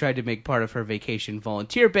appreciate that she tried to make part of her vacation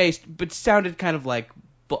volunteer-based, but sounded kind of like...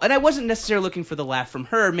 And I wasn't necessarily looking for the laugh from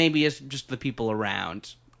her, maybe as just the people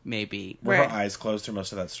around, maybe. Were her eyes closed through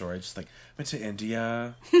most of that story? Just like, went to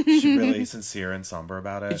India. She really sincere and somber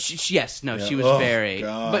about it. She was very...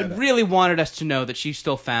 God. But really wanted us to know that she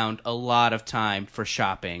still found a lot of time for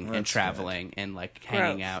shopping and That's traveling and, like,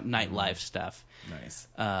 hanging out, nightlife stuff. Nice.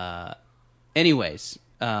 Anyways,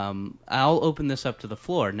 I'll open this up to the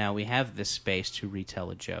floor. Now we have this space to retell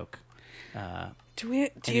a joke. Do you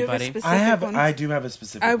have a Anybody? specific one? I do have a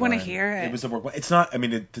specific I want wanna hear it. It was a work one. It's not, I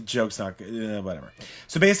mean, the joke's not good, whatever.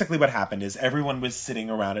 So basically what happened is everyone was sitting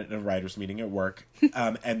around at a writer's meeting at work,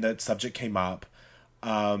 and the subject came up,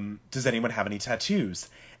 does anyone have any tattoos?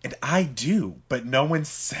 And I do, but no one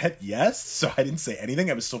said yes, so I didn't say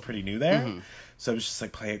anything. I was still pretty new there. Mm-hmm. So I was just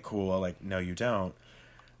like, play it cool, like, no, you don't.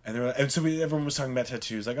 And so everyone was talking about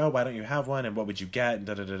tattoos, like, oh, why don't you have one, and what would you get, and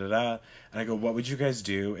da-da-da-da-da. And I go, what would you guys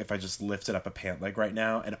do if I just lifted up a pant leg right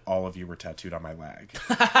now, and all of you were tattooed on my leg?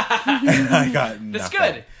 And I got nothing. That's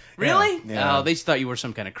good. Really? Yeah. Oh, they just thought you were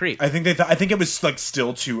some kind of creep. I think it was, like,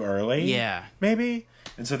 still too early. Yeah. Maybe.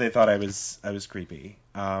 And so they thought I was creepy.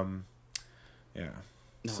 Yeah. No,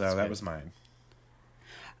 so that was mine.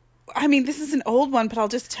 I mean, this is an old one, but I'll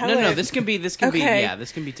just tell it. No, this can be this can be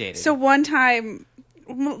dated. So one time,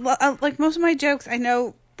 like most of my jokes, I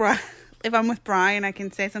know if I'm with Brian, I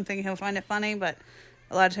can say something, he'll find it funny, but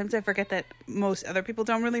a lot of times I forget that most other people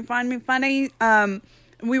don't really find me funny.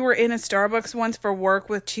 We were in a Starbucks once for work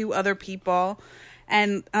with 2 other people,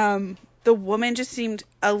 and the woman just seemed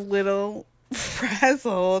a little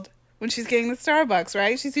frazzled when she's getting the Starbucks,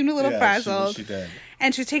 right? She seemed a little frazzled. She did.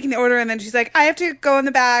 And she was taking the order, and then she's like, I have to go in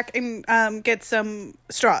the back and get some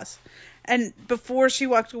straws. And before she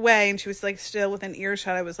walked away, and she was like still within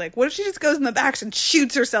earshot, I was like, what if she just goes in the back and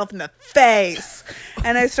shoots herself in the face?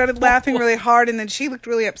 And I started laughing really hard, and then she looked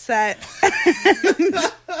really upset.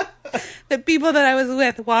 The people that I was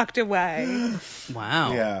with walked away.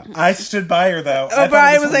 Wow. Yeah. I stood by her, though.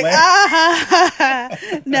 Brian was like,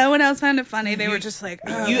 No one else found it funny. They were just like,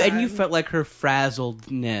 you felt like her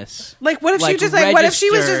frazzledness. Like, what if she just like, what if she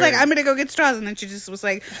was just like, I'm going to go get straws, and then she just was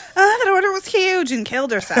like, that order was huge, and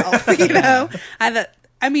killed herself, you know?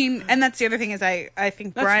 I mean, and that's the other thing is I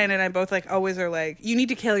think Brian and I both like always are like, you need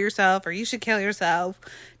to kill yourself, or you should kill yourself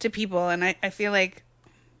to people, and I feel like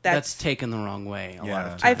that's taken the wrong way a lot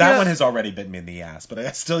of Yeah. times. That one has already bitten me in the ass, but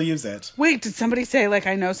I still use it. Wait, did somebody say, like,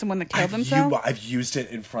 I know someone that killed themselves? I've used it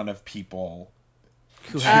in front of people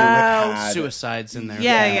who have had suicides in their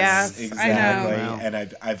Yes, exactly. I know. Wow. And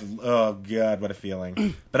I've oh god, what a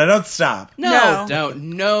feeling. But I don't stop. No,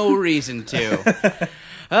 don't. No reason to.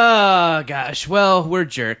 Oh, gosh. Well, we're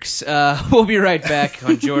jerks. We'll be right back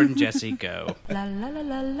on Jordan Jesse Go.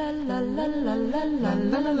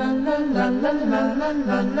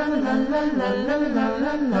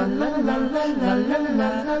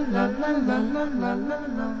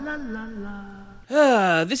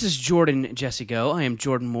 This is Jordan Jesse Go. I am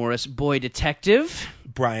Jordan Morris, boy detective.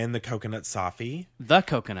 Brian the Coconut Safi. The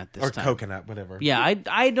coconut this or time. Or coconut, whatever. Yeah,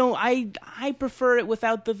 I prefer it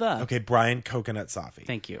without the the. Okay, Brian Coconut Safi.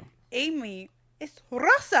 Thank you. Amy, it's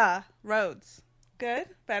Rosa Rhodes. Good?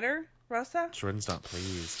 Better? Rosa? Jordan's not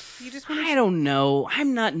pleased. You just want I don't know.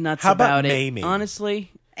 I'm not nuts How about about it, Mamie?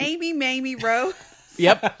 honestly. Amy, Mamie, Rose.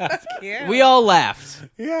 Yep. That's cute. We all laughed.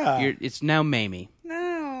 Yeah. It's now Mamie.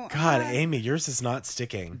 No. God, Amy, yours is not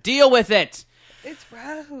sticking. Deal with it. It's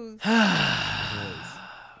Rose.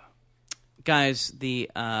 Guys, the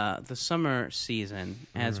summer season,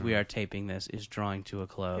 as we are taping this, is drawing to a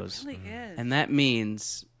close. It really is. And that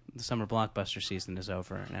means the summer blockbuster season is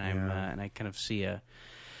over, and I kind of see a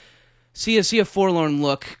forlorn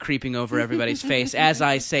look creeping over everybody's face as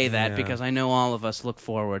I say that, because I know all of us look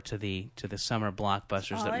forward to the summer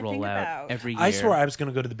blockbusters that roll out every year. I swore I was going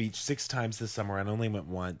to go to the beach 6 times this summer and only went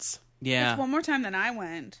once. Yeah. It's one more time than I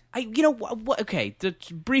went. Okay, the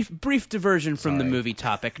brief diversion from the movie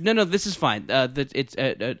topic. No, this is fine.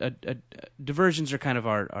 Diversions are kind of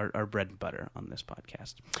our bread and butter on this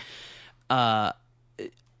podcast.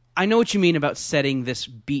 I know what you mean about setting this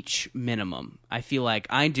beach minimum. I feel like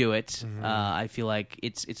I do it. Mm-hmm. I feel like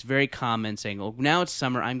it's very common saying, "Oh, now it's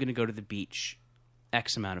summer. I'm going to go to the beach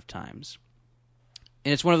X amount of times."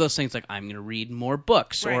 And it's one of those things like I'm going to read more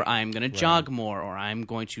books, or I'm going to jog more, or I'm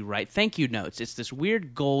going to write thank you notes. It's this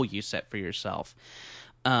weird goal you set for yourself.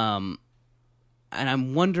 And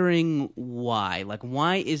I'm wondering why. Like,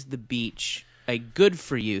 why is the beach a good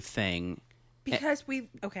for you thing? Because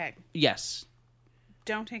okay. Yes.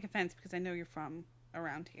 Don't take offense because I know you're from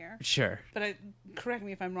around here. Sure. But correct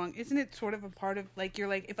me if I'm wrong. Isn't it sort of a part of, like, you're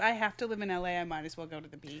like, if I have to live in LA, I might as well go to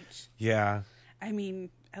the beach. Yeah. I mean,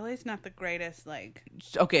 LA's not the greatest, like,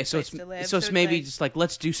 Okay, so place it's to live, so it's so maybe like, just like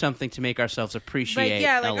let's do something to make ourselves appreciate right,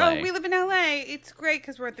 yeah, like, LA. oh, we live in LA. It's great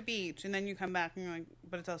because we're at the beach. And then you come back and you're like,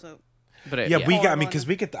 but it's also... But Yeah, we got. I Horrible. mean, because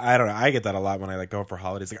we get. I don't know. I get that a lot when I like go for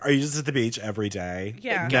holidays. Like, are you just at the beach every day?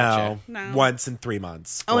 Yeah. Gotcha. No. Once in 3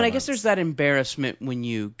 months. Oh, and 4 I guess there's months. that embarrassment when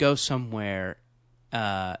you go somewhere,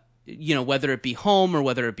 whether it be home or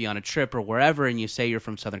whether it be on a trip or wherever, and you say you're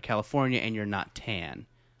from Southern California and you're not tan.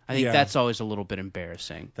 I think Yeah. that's always a little bit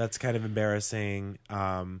embarrassing. That's kind of embarrassing.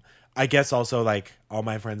 I guess also like all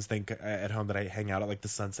my friends think at home that I hang out at like the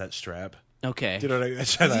Sunset Strip. Okay. Do you know what I mean?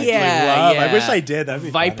 Which I, like, Yeah, love. yeah. I wish I did. That'd be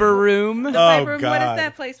Viper funny. Room. Oh, Viper, God. what is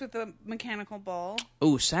that place with the mechanical bull?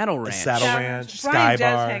 Ooh, Saddle Ranch. Saddle Yeah, Ranch, Brian Sky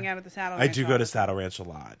does Bar. hang out at the Saddle I Ranch do a go lot. to Saddle Ranch a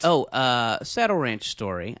lot. Oh, Saddle Ranch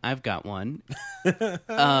story. I've got one.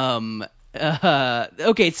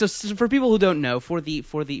 Okay, so for people who don't know, for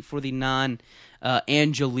the non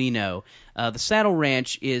Angelino, the Saddle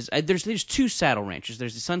Ranch is there's two Saddle Ranches.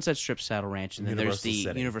 There's the Sunset Strip Saddle Ranch, and then there's Universal the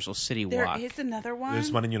City. Universal City There Walk. is another one?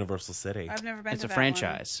 There's one in Universal City. I've never been It's to a that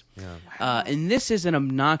franchise. Yeah. And this is an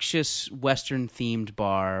obnoxious Western-themed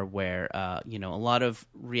bar where, a lot of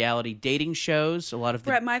reality dating shows, a lot of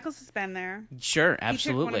one. Brett Michaels has been there. Sure, He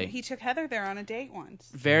absolutely. took Heather there on a date once.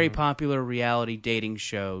 Very popular reality dating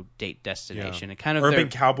show date destination. Yeah. And kind of Urban their-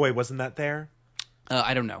 Cowboy, wasn't that there?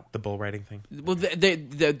 I don't know. The bull riding thing. Well,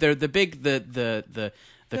 they're the big The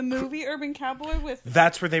cr- movie Urban Cowboy with...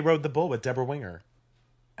 That's where they rode the bull with Deborah Winger.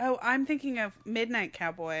 Oh, I'm thinking of Midnight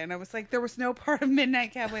Cowboy, and I was like, there was no part of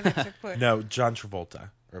Midnight Cowboy that took place. No, John Travolta,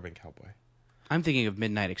 Urban Cowboy. I'm thinking of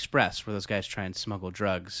Midnight Express, where those guys try and smuggle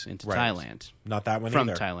drugs into Right. Thailand. Not that one From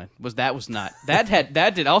either. Thailand. Was not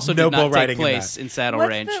that did also No did bull not riding take in place that. in Saddle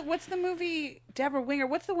Ranch. What's the movie Deborah Winger?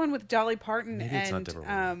 What's the one with Dolly Parton Maybe it's not and Deborah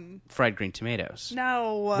Winger. Fried green tomatoes.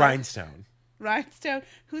 no Rhinestone. Rhinestone?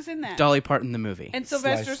 Who's in that? Dolly Parton the movie. and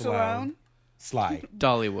Sylvester Sly Stallone. Sly.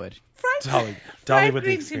 Dollywood. Dolly Fried with the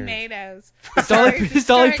green experience. tomatoes. Is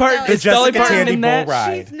Dolly Parton The is Dolly Jessica Parton Tandy in bull that?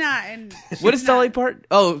 ride. She's not. And What is Dolly Parton?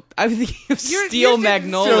 Oh, I'm thinking of You're Steel thinking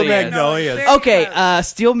Magnolias. Steel Magnolias. Very Okay, close.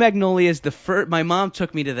 Steel Magnolias. My mom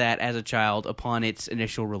took me to that as a child upon its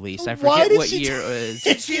initial release. I Why forget did what she year it was.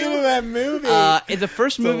 Get you to that movie. The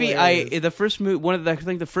first movie hilarious. the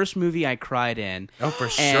first movie I cried in. Oh, for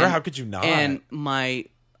sure. and- How could you not? And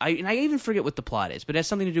I even forget what the plot is, but it has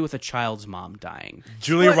something to do with a child's mom dying.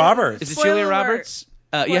 Julia Spoiler- Roberts. Is it Spoiler Julia alert. Roberts?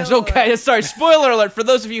 Yes. Spoiler Okay. alert. Sorry. Spoiler alert for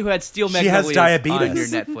those of you who had Steel She Magnolias has diabetes. on your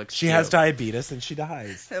Netflix. She queue. has diabetes and she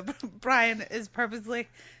dies. Brian is purposely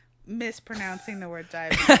mispronouncing the word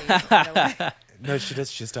diabetes. by the way. No, she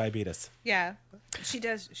does. She has diabetes. Yeah, she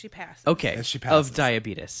does. She passed. Okay. And she passes. Of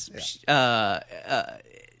diabetes.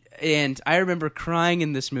 And I remember crying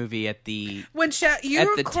in this movie at the. When At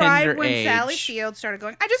you the cried tender when Sally age. Field started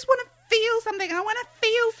going, I just want to feel something. I want to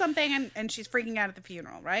feel something, and she's freaking out at the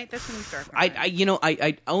funeral, right? That's when you start crying.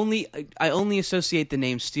 I only associate the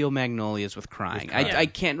name Steel Magnolias with crying. I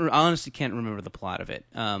honestly can't remember the plot of it.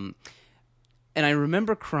 And I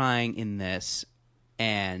remember crying in this,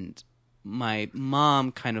 and my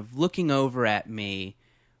mom kind of looking over at me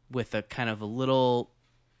with a kind of a little,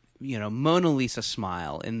 Mona Lisa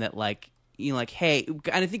smile, in that hey, and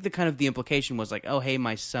I think the implication was like, oh, hey,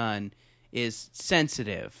 my son is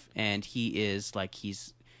sensitive, and he is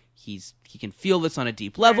he can feel this on a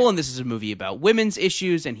deep level, and this is a movie about women's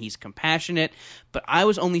issues, and he's compassionate. But I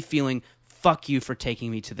was only feeling, fuck you for taking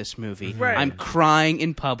me to this movie. Right. I'm crying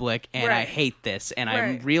in public, and I Right. hate this, and I'm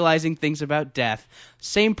Right. realizing things about death.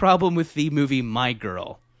 Same problem with the movie My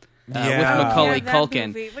Girl, with Yeah. Macaulay that Culkin.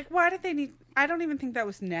 movie. Like, why did they need? I don't even think that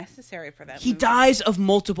was necessary for that. He movie. dies of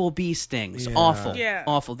multiple bee stings. Yeah. Awful. Yeah.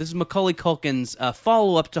 Awful. This is Macaulay Culkin's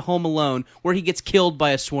follow-up to Home Alone, where he gets killed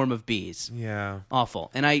by a swarm of bees. Yeah.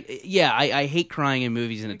 Awful. And I hate crying in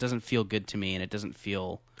movies, and it doesn't feel good to me, and it doesn't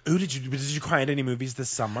feel. Ooh, did you cry at any movies this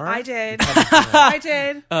summer? I did. I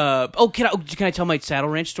did. Can I tell my Saddle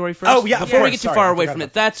Ranch story first? Oh, yeah, of Before we course. get too Sorry, far I away forgot from about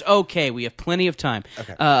it, that's okay. We have plenty of time.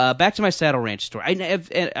 Okay. Back to my Saddle Ranch story.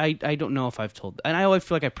 I don't know if I've told, and I always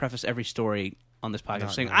feel like I preface every story on this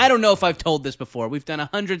podcast saying, I don't know if I've told this before. We've done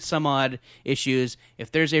 100 some odd issues.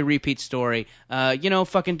 If there's a repeat story,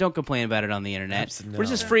 fucking don't complain about it on the internet. Absolutely. We're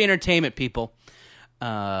just free entertainment, people.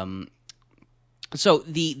 So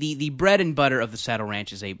the bread and butter of the Saddle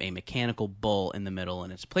Ranch is a mechanical bull in the middle,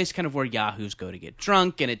 and it's a place kind of where yahoos go to get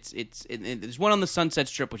drunk. And there's one on the Sunset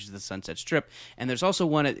Strip, which is the Sunset Strip, and there's also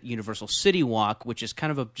one at Universal City Walk, which is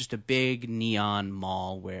kind of just a big neon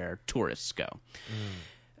mall where tourists go.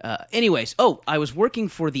 Anyways, I was working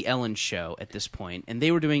for the Ellen Show at this point, and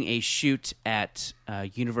they were doing a shoot at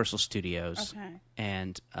Universal Studios. Okay.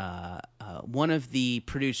 And one of the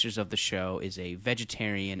producers of the show is a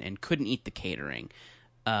vegetarian and couldn't eat the catering.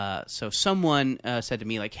 So someone said to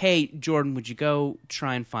me, like, hey, Jordan, would you go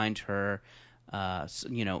try and find her,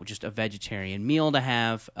 just a vegetarian meal to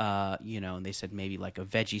have, and they said maybe like a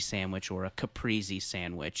veggie sandwich or a caprese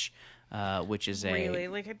sandwich. Which is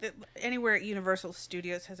really anywhere at Universal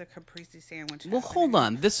Studios has a caprese sandwich. Well, hold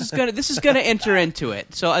on. This is gonna enter into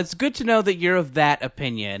it. So it's good to know that you're of that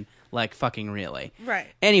opinion. Like fucking really. Right.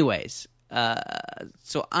 Anyways,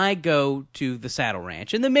 so I go to the Saddle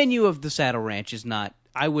Ranch, and the menu of the Saddle Ranch is not.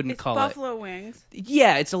 I wouldn't it's call buffalo wings.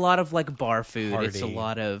 Yeah, it's a lot of like bar food. Party. It's a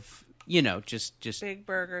lot of just Big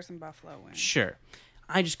burgers and buffalo wings. Sure.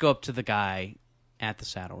 I just go up to the guy at the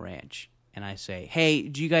Saddle Ranch. And I say, hey,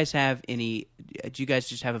 do you guys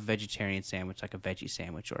just have a vegetarian sandwich, like a veggie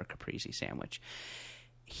sandwich or a caprese sandwich?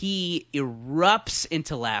 He erupts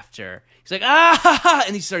into laughter. He's like, ah!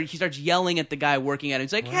 And he starts yelling at the guy working at him.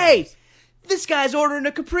 He's like, hey, this guy's ordering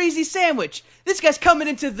a caprese sandwich. This guy's coming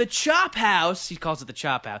into the chop house. He calls it the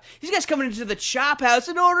chop house. This guy's coming into the chop house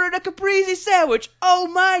and ordering a caprese sandwich. Oh,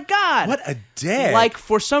 my God. What a dick. Like,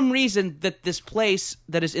 for some reason, that this place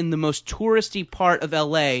that is in the most touristy part of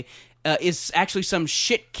L.A., is actually some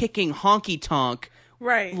shit-kicking honky-tonk,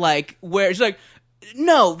 right? Like where it's like,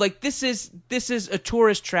 no, like this is a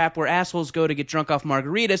tourist trap where assholes go to get drunk off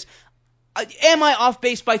margaritas. Am I off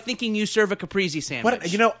base by thinking you serve a caprese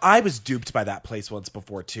sandwich? I was duped by that place once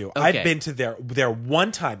before too. Okay. I've been to there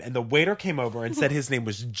one time, and the waiter came over and said his name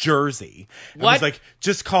was Jersey. And What? was like,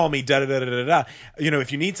 just call me da da da da da.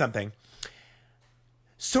 If you need something.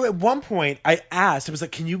 So at one point, I asked, I was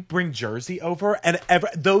like, can you bring Jersey over? And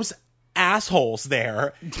those assholes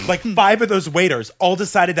there, like 5 of those waiters, all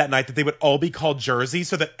decided that night that they would all be called Jersey,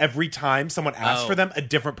 so that every time someone asked for them, a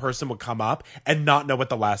different person would come up and not know what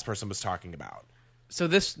the last person was talking about. So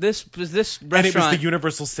this restaurant, And it was the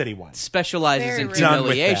Universal City one. specializes Very in rude.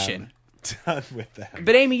 humiliation. Done with them.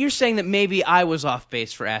 But Amy, you're saying that maybe I was off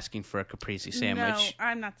base for asking for a caprese sandwich. No,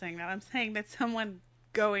 I'm not saying that. I'm saying that someone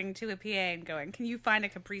going to a PA and going, can you find a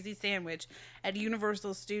caprese sandwich at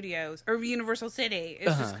Universal Studios or Universal City?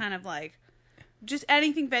 It's just kind of like, just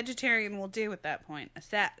anything vegetarian will do at that point.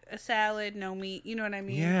 A salad, no meat, you know what I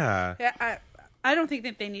mean? Yeah. I don't think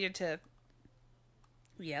that they needed to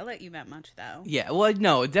yell at you that much, though. Yeah, well,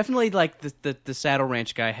 no, definitely like the Saddle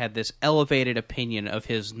Ranch guy had this elevated opinion of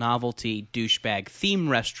his novelty douchebag theme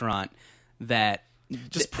restaurant that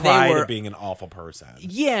Just they pride were, of being an awful person.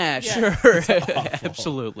 Yeah, sure.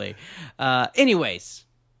 Absolutely. Anyways,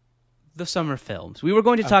 the summer films. We were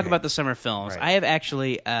going to talk about the summer films. Right. I have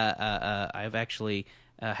actually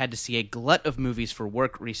had to see a glut of movies for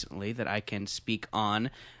work recently that I can speak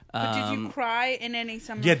on. But did you cry in any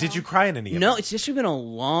summer Yeah, film? did you cry in any of No, them? it's just been a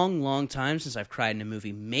long, long time since I've cried in a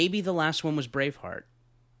movie. Maybe the last one was Braveheart.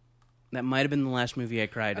 That might have been the last movie I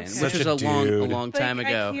cried in, Okay. which Such was a a dude. long time Like,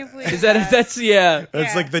 ago. I can't believe Is that's yeah.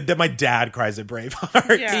 It's Yeah. like my dad cries at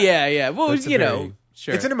Braveheart. Yeah. Yeah. Well, That's a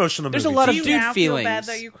sure. It's an emotional movie. There's a lot Do of you dude now feelings. feel bad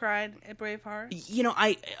that you cried at Braveheart?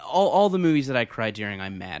 All the movies that I cried during,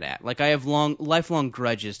 I'm mad at. Like I have lifelong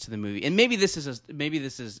grudges to the movie, and maybe this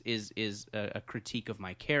is a critique of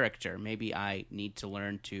my character. Maybe I need to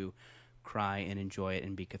learn to cry and enjoy it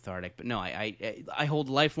and be cathartic. But no, I hold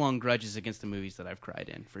lifelong grudges against the movies that I've cried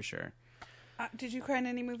in for sure. Did you cry in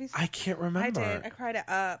any movies? I can't remember. I did. I cried at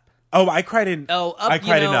Up. Oh, I cried in. Up, I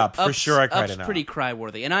cried in Up for Up's- sure. I cried Up's in Up. pretty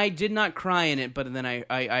cry-worthy, and I did not cry in it, but then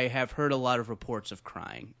I have heard a lot of reports of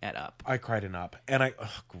crying at Up. I cried in Up, and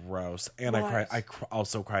gross. And What? I cried. I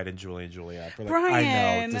also cried in Julie and Juliet. I know,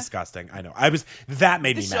 Brian. disgusting. I know. That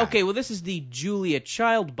made me mad. Okay, well, this is the Julia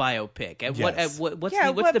Child biopic. What's Yeah,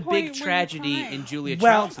 the what point big were you tragedy crying? in Julia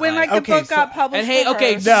Well, Child's When life? the Okay, book so- got published. And hey, for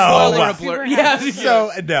okay, her. spoiler No. alert. Super happy. Yeah.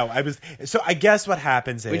 So no, So I guess what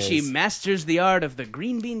happens is When she masters the art of the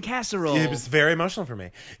green bean casserole. It was very emotional for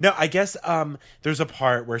me. No, I guess there's a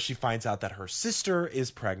part where she finds out that her sister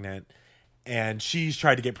is pregnant, and she's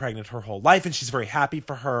tried to get pregnant her whole life, and she's very happy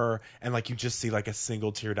for her, and like you just see like a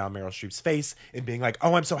single tear down Meryl Streep's face and being like,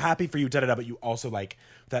 oh, I'm so happy for you, da da da. But you also like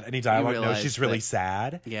that any dialogue, no, realize she's really that-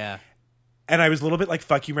 sad. Yeah. And I was a little bit like,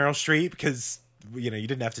 fuck you, Meryl Streep, because you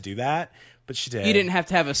didn't have to do that, but she did. You didn't have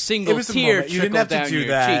to have a single It was a tear moment. You trickle didn't have to down do your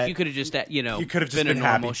that. cheek. You could have just, You could have just been a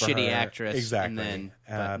happy normal for shitty her. actress. Exactly. And then,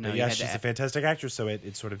 but no, you yeah, had she's to a fantastic actress, so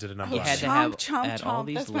it sort of did a number. You on had me. to have Chomp, add all chomp.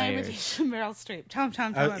 these That's my layers. imitation of Meryl Streep. Chomp,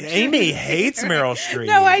 chomp, chomp. Amy hates Meryl Streep.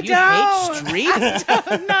 No, I You don't. hate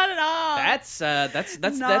Streep? Not at all. that's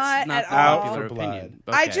not Not the at popular all. For blood. opinion.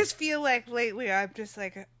 I Okay. just feel like lately I've just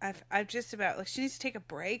like I've just about like she needs to take a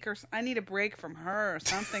break or I need a break from her or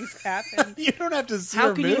something's happened. You don't have to see How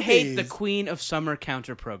her can movies. you hate the queen of summer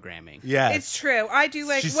counter programming? Yes. It's true. I do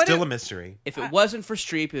like She's what still if- a mystery. If it wasn't for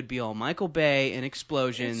Streep, it would be all Michael Bay and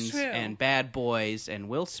Explosions It's true. and Bad Boys and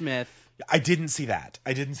Will Smith. I didn't see that.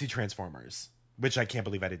 I didn't see Transformers, which I can't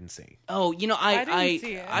believe I didn't see. Oh, you know, I didn't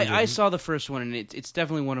see it. I saw the first one, and it's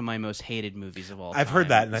definitely one of my most hated movies of all time. I've heard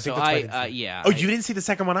that, and I think so that's why I didn't see it. yeah. Oh, you didn't see the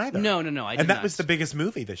second one either? No, I did And that not. was the biggest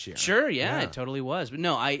movie this year. Sure, yeah, Yeah. it totally was. But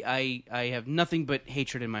no, I have nothing but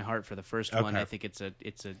hatred in my heart for the first one. Okay. I think it's a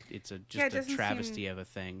Yeah, it just a doesn't travesty seem- of a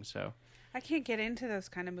thing. So I can't get into those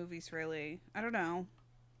kind of movies really. I don't know.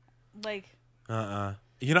 Like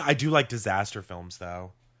You know, I do like disaster films,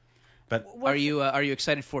 though. But what, are you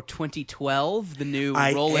excited for 2012, the new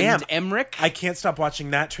I Roland am. Emmerich? I can't stop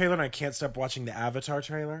watching that trailer, and I can't stop watching the Avatar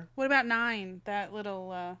trailer. What about 9? That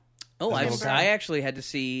little Oh, That I little guy. actually had to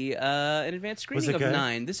see an advanced Was screening it of good?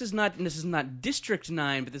 9. This is not District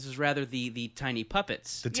 9, but this is rather the tiny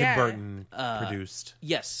puppets. The Tim Yeah. Burton Uh, produced.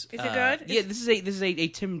 Yes. Is it good? Yeah, this is a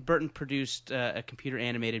Tim Burton produced a computer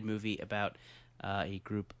animated movie about a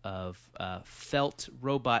group of felt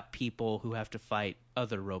robot people who have to fight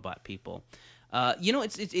other robot people. You know,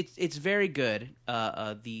 it's very good.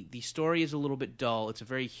 The story is a little bit dull. It's a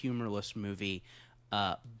very humorless movie,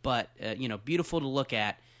 but you know, beautiful to look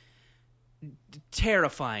at.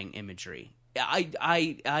 Terrifying imagery.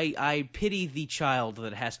 I pity the child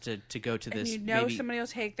that has to go to and this. you know maybe, somebody will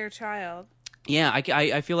take their child. yeah,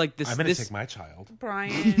 I feel like this. I'm going to this take my child.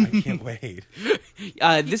 Brian. I can't wait.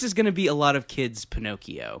 this is going to be a lot of kids'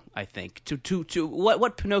 Pinocchio. I think to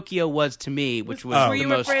what Pinocchio was to me, which was Were the you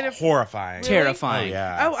most afraid of- Horrifying. terrifying. Oh,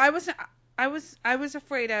 yeah. Oh, I was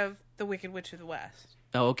afraid of The Wicked Witch of the West.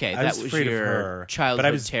 Oh, okay, I that was was afraid of your her, childhood but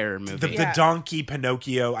I was terror movie. The Yeah. donkey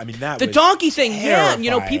Pinocchio. I mean, that The was donkey thing, yeah. You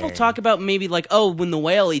know, people terrifying. talk about maybe like, oh, when the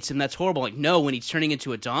whale eats him, that's horrible. Like, no, when he's turning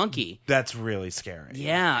into a donkey. That's really scary.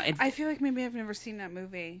 Yeah, and I feel like maybe I've never seen that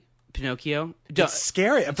movie. Pinocchio. It's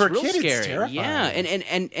scary. For a real kid, scary. it's terrifying. Yeah,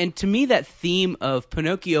 and to me that theme of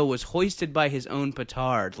Pinocchio was hoisted by his own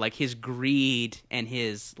petard, like his greed and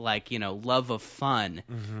his like, you know, love of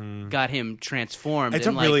fun got him transformed. It's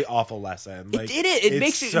and, a like, really awful lesson. Like, It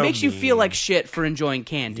makes you feel like shit for enjoying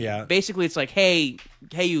candy. Yeah. Basically, it's like, hey,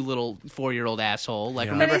 you little 4-year-old asshole. Like,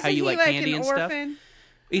 Yeah. remember But how isn't you he like like candy an and stuff? orphan?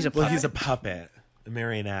 He's a Well, puppet. he's a puppet, a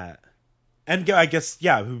marionette. And I guess,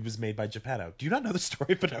 yeah, who was made by Geppetto. Do you not know the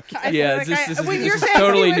story of Pinocchio? I feel Yeah, like this is when you're this is saying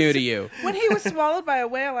totally he was- new to you. When he was swallowed by a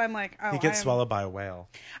whale, I'm like, oh, He gets swallowed by a whale.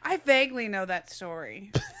 I vaguely know that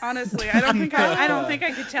story. Honestly, I don't think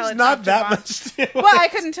I could tell It's it not top that to bottom. much to it. Well, I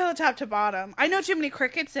couldn't tell it top to bottom. I know Jiminy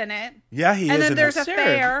Cricket's in it. Yeah, he And is. then in there's it. a Sure,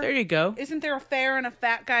 fair. there you go. Isn't there a fair and a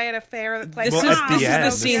fat guy at a fair that's like, This Well, is at the this is end, the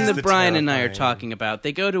this scene is that the Brian and I are terrifying- talking about.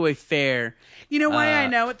 They go to a fair. You know why I Uh,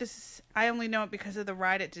 know it? I only know it because of the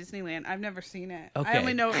ride at Disneyland. I've never seen it. Okay. I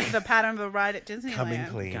only know the pattern of the ride at Disneyland. Coming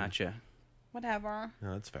clean. Gotcha. Whatever.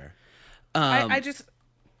 No, that's fair. I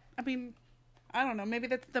mean, I don't know. Maybe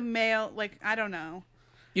that's the male. Like, I don't know.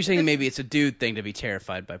 You're saying maybe it's a dude thing to be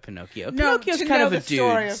terrified by Pinocchio. No, Pinocchio's to kind know of a the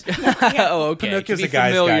story dude. of Pinocchio. Oh, okay. Pinocchio's to a be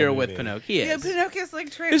guy's familiar guy with movie. Pinocchio. Yeah, Pinocchio's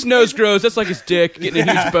like His nose grows. That's like his dick getting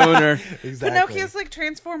a huge boner. Exactly. Pinocchio's like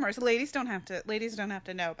Transformers. Ladies don't have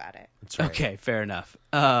to know about it. That's right. Okay, fair enough.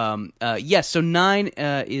 Yes, so 9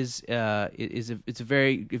 is a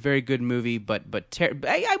very good movie, but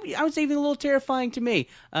I would say even a little terrifying to me.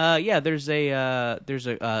 Yeah, there's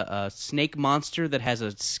a snake monster that has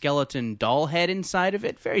a skeleton doll head inside of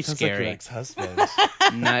it. Very Sounds like your scary. ex-husband.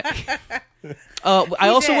 Not- I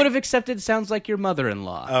also did. would have accepted. Sounds like your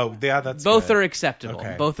mother-in-law. Oh, yeah, that's Both good. are acceptable.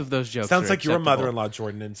 Okay. Both of those jokes. Sounds are like your acceptable. mother-in-law,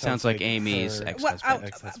 Jordan. And Sounds like Amy's her- ex-husband.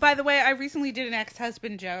 Ex-husband. By the way, I recently did an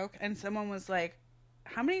ex-husband joke, and someone was like,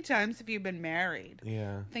 "How many times have you been married?"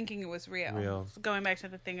 Yeah. Thinking it was real. Real. So going back to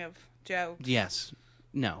the thing of jokes. Yes.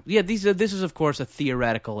 No. Yeah. This is of course a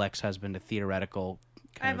theoretical ex-husband, a theoretical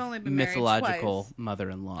kind I've of only been married mythological twice.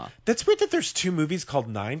 mother-in-law. That's weird that there's 2 movies called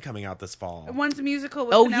 9 coming out this fall. One's a musical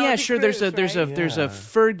with Oh Penelope yeah, sure. Cruz, There's right? a Yeah.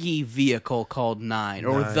 Fergie vehicle called 9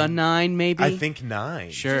 or Nine. The 9 maybe. I think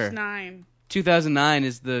 9. Sure. Just 9. 2009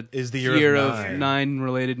 is the year of of nine. 9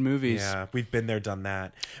 related movies. Yeah, we've been there, done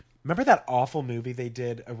that. Remember that awful movie they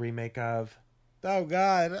did a remake of? Oh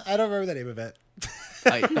God, I don't remember the name of it.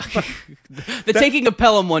 The Taking of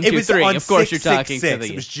Pelham 1, 2, 3. on Of course, 6, you're talking 6, to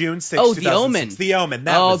the. It was June 6th, Oh, The 2006. Omen. The Omen.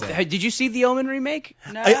 That was it. Did you see the Omen remake?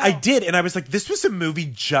 No. I did, and I was like, this was a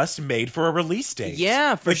movie just made for a release date.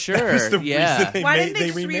 Yeah, for sure. That was the reason they Why made, didn't they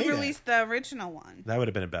just remade re-release it. the original one? That would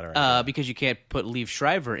have been a better idea. Because you can't put Liev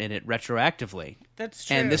Schreiber in it retroactively. That's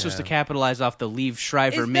true. And this was to capitalize off the Liev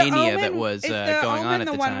Schreiber Is the mania Omen- that was is the going on Omen at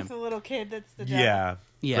the the one time. with the little kid that's the devil? Yeah.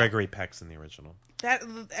 Yeah. Gregory Peck's in the original. That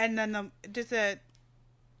and then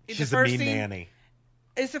She's a mean nanny.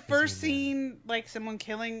 Is the first scene like someone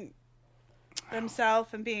killing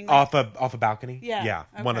themselves and being Off a balcony? Yeah, Yeah.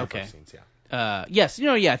 okay. One of the Okay. first scenes, yeah. Yes,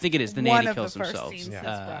 I think it is. The one nanny of kills the first themselves. scenes, Yeah.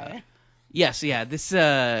 that's Brian. Yes, yeah. This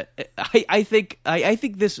I think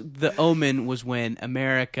this The Omen was when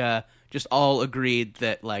America just all agreed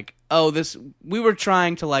that like, we were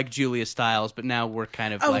trying to like Julia Stiles, but now we're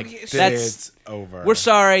kind of like yeah, It's over. we're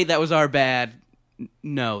sorry, that was our bad.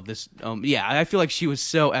 No, I feel like she was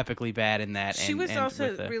so epically bad in that. She and, was and also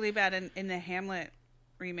with the- really bad in the Hamlet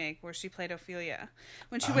remake where she played Ophelia.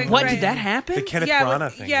 When she went What crazy. did that happen? The Kenneth yeah, Branagh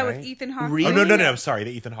with, thing, yeah, right? with Ethan Hawke. Really? Oh, no, sorry,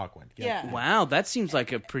 the Ethan Hawke one. Yeah. Wow, that seems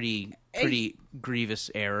like a pretty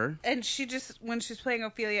grievous error. And she just, when she was playing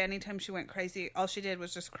Ophelia, anytime she went crazy, all she did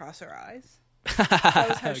was just cross her eyes. That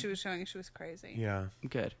was how she was showing she was crazy. Yeah.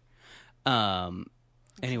 Good.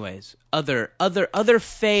 Anyways, other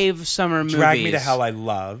fave summer movies. Drag Me to Hell I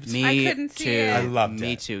loved. Me I couldn't see too. it. I loved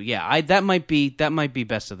Me it. too. Yeah, that might be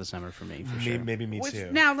best of the summer for me for sure. Maybe me too.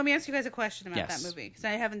 Now, let me ask you guys a question about Yes. that movie, because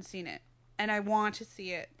I haven't seen it. And I want to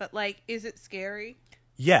see it. But, like, is it scary?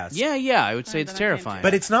 Yes. Yeah, I would say Oh, it's then I can't do terrifying. it.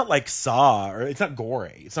 But it's not like Saw, or it's not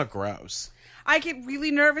gory. It's not gross. I get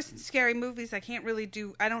really nervous in scary movies. I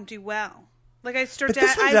don't do well. Like, I start But to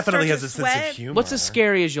this one I definitely start has to a sense sweat. of humor. What's as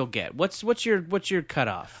scary as you'll get? What's your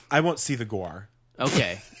cutoff? I won't see the gore.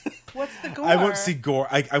 Okay. What's the gore? I won't see gore.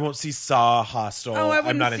 I won't see Saw, Hostel. Oh, I wouldn't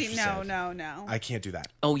I'm not see. interested. No. I can't do that.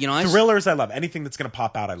 Oh, Thrillers, I love. Anything that's gonna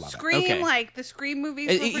pop out, I love Scream, Okay. like the Scream movies.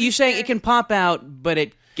 were pretty You saying scary. it can pop out, but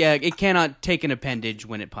it cannot take an appendage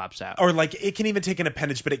when it pops out. it. Or like it can even take an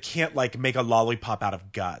appendage, but it can't like make a lollipop out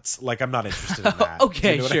of guts. Like I'm not interested in that.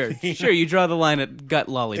 Okay, You know what sure, I mean? sure. You draw the line at gut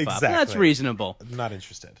lollipop. Exactly. That's reasonable. I'm not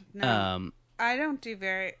interested. No, I don't do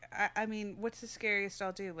very. I mean, what's the scariest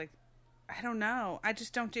I'll do? Like, I don't know. I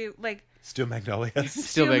just don't do like. Steel Magnolias. Still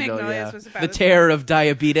Steel big though, Magnolias yeah. was about The as terror of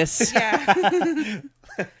diabetes. Yeah.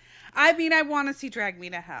 I mean, I want to see Drag Me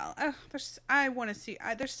to Hell. I want to see.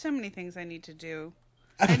 There's so many things I need to do.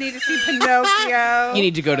 I need to see Pinocchio. You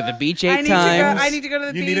need to go to the beach I 8 need times. I need to go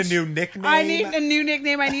to the You beach. need a new nickname. I need a new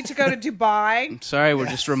nickname. I need to go to Dubai. Sorry, we're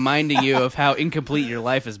just reminding you of how incomplete your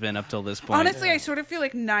life has been up till this point. Honestly, I sort of feel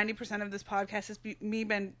like 90% of this podcast is me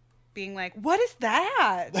being like, what is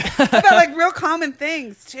that? About like real common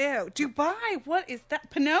things too. Dubai, what is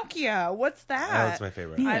that? Pinocchio, what's that? That's my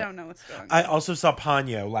favorite. I don't know what's going on. I also saw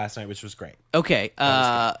Ponyo last night, which was great. Okay.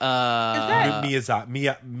 that-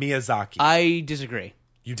 Miyazaki. I disagree.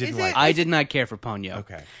 You didn't Is it- like I did not care for Ponyo.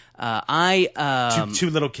 Okay. I Too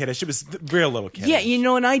little kiddish. It was real little kiddish. Yeah, and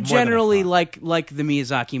I More than generally fun. like the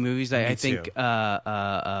Miyazaki movies. I think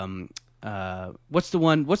too. what's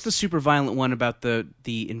the super violent one about the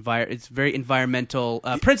it's very environmental,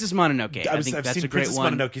 Princess Mononoke. I think I've that's seen a great Princess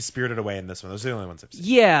one. Mononoke Spirited Away in this one. Those are the only ones I've seen.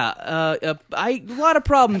 Yeah, a lot of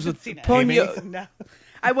problems with seen it. Ponyo. No.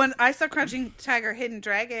 I saw Crouching Tiger, Hidden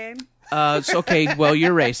Dragon. Okay, well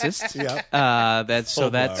you're racist. Yeah. That's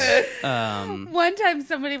Full One time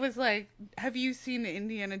somebody was like, "Have you seen the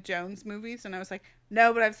Indiana Jones movies?" And I was like,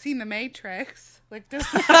 "No, but I've seen The Matrix." Like this.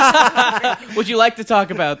 Would you like to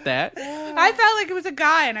talk about that? I felt like it was a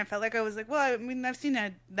guy, and I felt like I was like, well, I mean, I've seen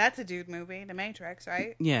that's a dude movie, The Matrix,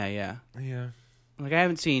 right? Yeah. Yeah. Like I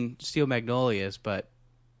haven't seen Steel Magnolias, but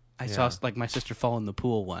I Yeah. saw like my sister fall in the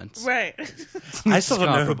pool once. Right. I still don't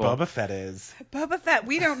know who comparable. Boba Fett is. Boba Fett.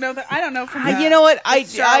 We don't know that. I don't know from. You know what? Star Wars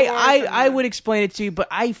and I the- would explain it to you, but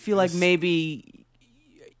I feel like maybe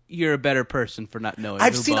you're a better person for not knowing.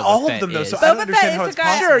 I've who seen Boba all Fett of them though, is. so I don't Boba understand Fett how is it's a guy.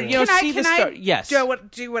 possible. Sure, you know, Can see the I start. Yes.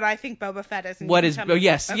 do what I think Boba Fett is? and What you is? tell me- Oh,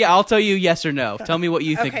 yes. Okay. Yeah, I'll tell you yes or no. Tell me what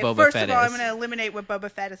you think Okay, Boba first Fett of all, is. I'm going to eliminate what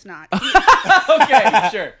Boba Fett is not. Okay,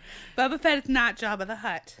 sure. Boba Fett is not Jabba the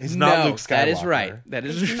Hutt. He's not No, Luke Skywalker. that is right. That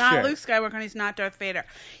is He's not sure. Luke Skywalker, and he's not Darth Vader.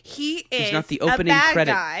 He is not the a opening bad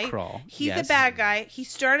credit guy. crawl. He's Yes. a bad guy.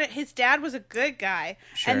 His dad was a good guy,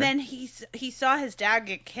 Sure. and then he saw his dad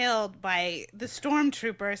get killed by the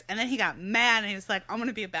stormtroopers, and then he got mad, and he was like, I'm going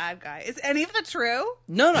to be a bad guy. Is any of that true?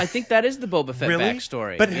 No, I think that is the Boba Fett Really?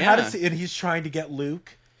 backstory. But yeah. how does he, and he's trying to get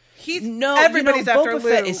Luke? Everybody's after Boba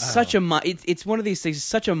Fett Luke. is such a it's one of these things.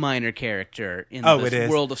 Such a minor character in it this is?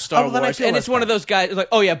 world of Star then I Wars, feel and less it's one of bad. those guys who's like,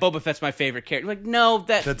 oh yeah, Boba Fett's my favorite character. Like, no,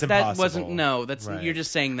 That's that impossible. wasn't. No, that's Right. you're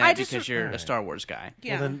just saying I that just- because you're a Alright. Star Wars guy.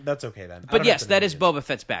 Yeah. Well, then that's okay then. I But don't yes, have to that know is you. Boba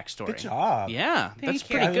Fett's backstory. Good job. Yeah, Thank that's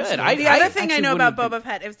you. pretty good. The other thing I actually know about wouldn't Boba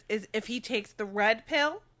Fett is if he takes the red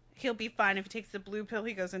pill, he'll be fine. If he takes the blue pill,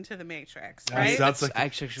 he goes into the Matrix, right? Sounds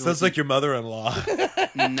like sounds like your mother-in-law.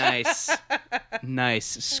 Nice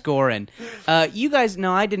scoring. You guys,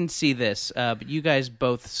 no, I didn't see this, but you guys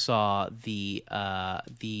both saw the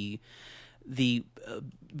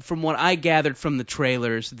from what I gathered from the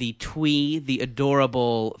trailers, the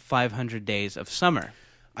adorable 500 Days of Summer.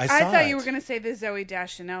 I thought you were going to say the Zoe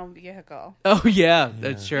Deschanel vehicle. Oh yeah,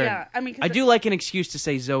 that's sure. Yeah, I mean, 'cause I do like an excuse to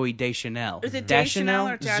say Zoe Deschanel. Is it Deschanel? Deschanel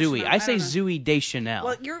or Zoe. Deschanel? I say I don't know. Zoe Deschanel.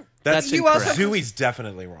 Well, you're That's you incorrect. also Zooey's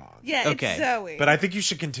definitely wrong. yeah, Okay. it's Zoe. But I think you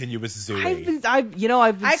should continue with Zooey. I've been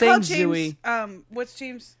I saying call James Zoe. what's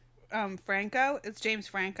James Franco? It's James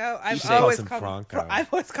Franco. You I've say always him called him Franco.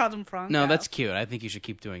 I've always called him Franco. No, that's cute. I think you should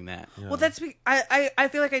keep doing that. Yeah. Well, that's I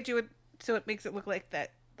feel like I do it so it makes it look like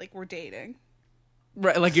that like we're dating.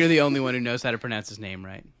 Right, like you're the only one who knows how to pronounce his name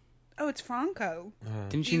right. Oh, it's Franco.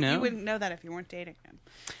 Didn't you know? You wouldn't know that if you weren't dating him.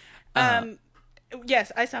 Uh, Yes,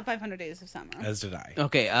 I saw 500 Days of Summer. As did I.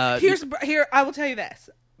 Okay. Here, I will tell you this.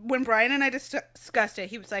 When Brian and I discussed it,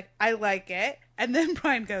 he was like, I like it. And then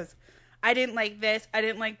Brian goes, I didn't like this. I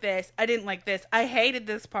didn't like this. I didn't like this. I hated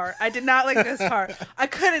this part. I did not like this part. I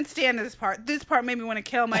couldn't stand this part. This part made me want to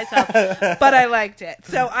kill myself, but I liked it.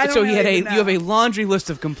 So I don't So really you have a laundry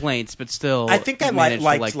list of complaints, but still. I think I managed to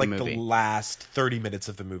liked like like the the movie. last 30 minutes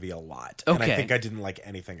of the movie a lot. And Okay. I think I didn't like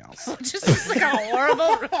anything else. just like a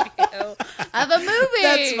horrible review of a movie.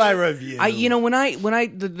 That's my review.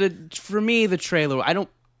 For me, the trailer, I don't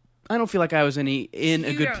feel like I was in a You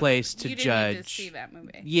good don't- place to you judge. didn't need to see that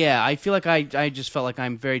movie. Yeah, I feel like I just felt like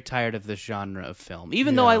I'm very tired of this genre of film,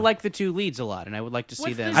 even though Yeah. I like the two leads a lot, and I would like to see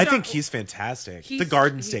What's them. the I think he's fantastic. The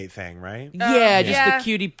Garden State thing, right? Yeah, just yeah. the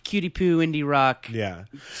cutie poo indie rock Yeah.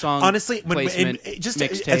 song. Honestly, placement, just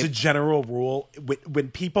mixtape. as a general rule, when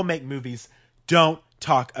people make movies, don't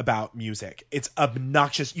talk about music. It's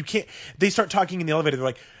obnoxious. You can't. They start talking in the elevator. They're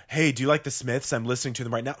like, "Hey, do you like the Smiths? I'm listening to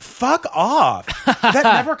them right now." Fuck off. That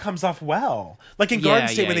never comes off well. Like in Garden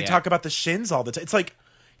State when they talk about the Shins all the time. It's like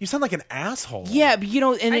you sound like an asshole. Yeah, but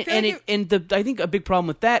I think a big problem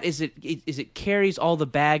with that is it carries all the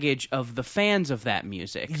baggage of the fans of that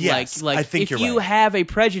music. Yes, like I think if you're you right. have a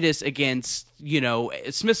prejudice against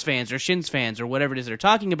Smiths fans or Shins fans or whatever it is they're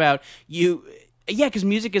talking about, because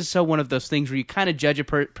music is so one of those things where you kind of judge a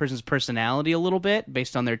person's personality a little bit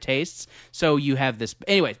based on their tastes. So you have this.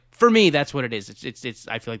 Anyway, for me, that's what it is. It's.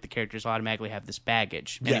 I feel like the characters automatically have this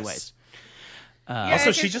baggage. Yes. Anyways. Yeah, Also,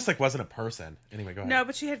 I she guess- just like wasn't a person. Anyway, go ahead. No,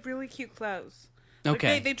 but she had really cute clothes. Like,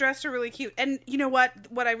 Okay. they dressed her really cute. And you know what?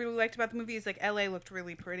 What I really liked about the movie is like LA looked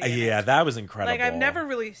really pretty. in Yeah, it. that was incredible. Like I've never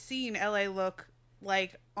really seen LA look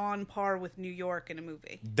like on par with New York in a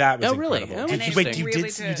movie. That was Oh, really? incredible. Oh, Did you, interesting. wait, you Really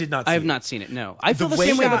did. You did. did not. See I have it. not seen it. No, I feel the way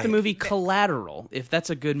same way shot- about the movie Collateral. If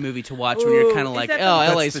that's a good movie to watch when you're kind of Ooh, like, is that oh,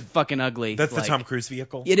 the- LA's That's the- fucking ugly. That's like, the Tom Cruise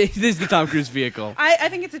vehicle. It is the Tom Cruise vehicle. I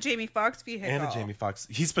think it's a Jamie Foxx vehicle. And a Jamie Foxx.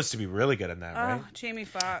 He's supposed to be really good in that, right? Oh, Jamie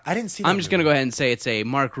Foxx. I didn't see. I'm that just gonna movie. go ahead and say it's a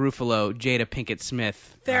Mark Ruffalo, Jada Pinkett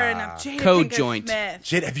Smith. Fair enough. Jada Code Pinkett joint. Smith.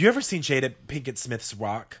 Jade, have you ever seen Jada Pinkett Smith's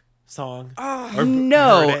rock song? Oh, Or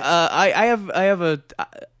No, heard it? I have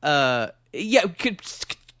a yeah.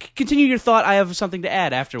 Continue your thought. I have something to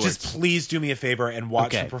add afterwards. Just please do me a favor and watch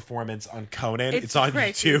Okay. the performance on Conan. It's It's on the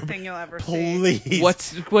craziest YouTube. thing you'll ever see. Please.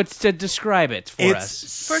 What's to describe it for It's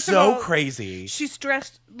us? First of so all, crazy. she's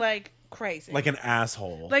dressed like crazy. Like an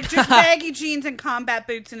asshole. Like just baggy jeans and combat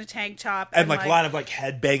boots and a tank top. and like a lot of like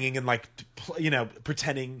head banging and like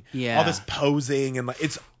pretending Yeah. all this posing and like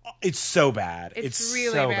it's so bad. It's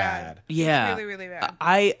really so bad. Yeah, It's really, really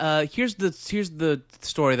bad. Here's the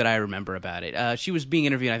story that I remember about it. She was being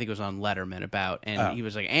interviewed, I think it was on Letterman and he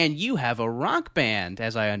was like, and you have a rock band,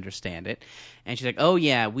 as I understand it. And she's like, oh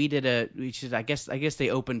yeah, we did she's I guess they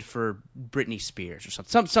opened for Britney Spears or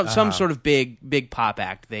something, some sort of big pop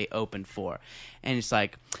act they opened for. And it's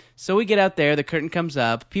like, so we get out there, the curtain comes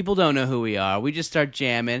up, people don't know who we are, we just start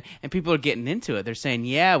jamming, and people are getting into it. They're saying,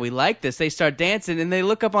 yeah, we like this. They start dancing, and they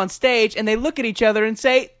look up on stage, and they look at each other and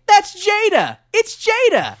say, that's Jada! It's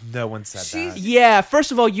Jada! No one said that. Yeah,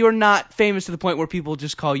 first of all, you're not famous to the point where people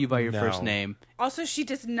just call you by your No. first name. Also, she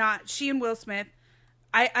does not. She and Will Smith,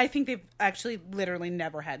 I think they've actually literally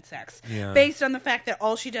never had sex. Yeah. Based on the fact that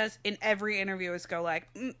all she does in every interview is go like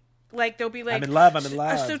they'll be like, I'm in love, I'm in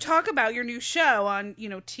love. So talk about your new show on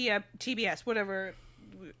TBS, whatever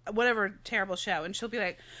whatever terrible show, and she'll be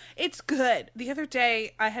like, "It's good." The other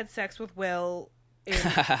day, I had sex with Will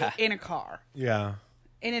in a car, Yeah.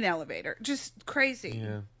 in an elevator, just crazy.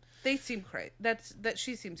 Yeah. They seem crazy.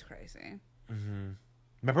 She seems crazy.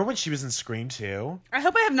 Remember when she was in Scream 2? I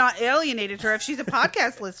hope I have not alienated her if she's a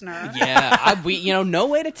podcast listener. Yeah, no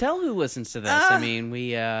way to tell who listens to this. I mean,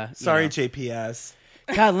 we. Sorry, you know. JPS.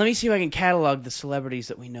 God, let me see if I can catalog the celebrities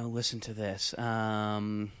that we know listen to this.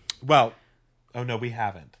 Well, oh no, we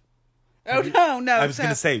haven't. Oh no! I was going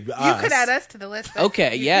to say you us. could add us to the list. but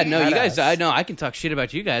Okay, you yeah, can't. no, you guys. Badass. I know I can talk shit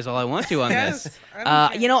about you guys all I want to on Yes, this. I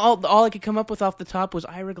don't care. You know, all I could come up with off the top was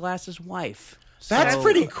Ira Glass's wife. That's So-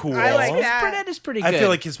 pretty cool. I like that. That is pretty good. I feel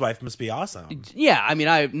like his wife must be awesome. Yeah, I mean,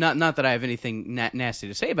 not that I have anything nasty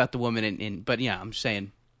to say about the woman, but yeah, I'm just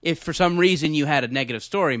saying, if for some reason you had a negative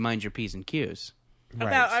story, mind your P's and Q's.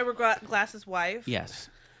 About Ira Glass's wife. Yes.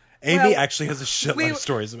 Amy Well, actually has a shitload of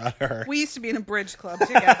stories about her. We used to be in a bridge club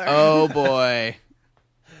together. Oh boy.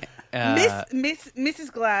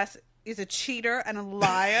 Mrs. Glass is a cheater and a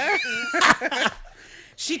liar.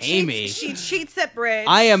 Amy. She cheats at bridge.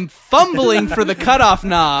 I am fumbling for the cutoff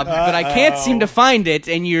knob, but I can't seem to find it,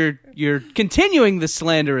 and you're continuing the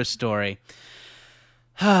slanderous story.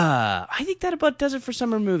 I think that about does it for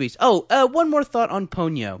summer movies. Oh, one more thought on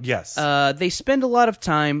Ponyo. Yes. They spend a lot of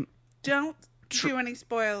time. Don't do any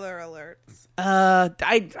spoiler alerts.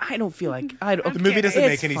 I don't feel like the movie doesn't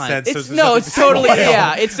make any sense. So It's, there's no, nothing it's to totally spoil.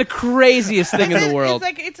 yeah. It's the craziest thing in the world.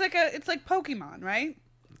 It's like Pokemon, right?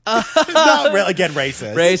 Not real, again,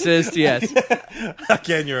 racist. Racist, yes.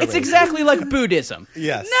 Again, you're a It's racist. exactly like Buddhism.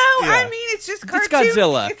 Yes. No, Yeah. I mean it's just cartoon.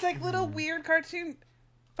 Godzilla. It's like little weird cartoon.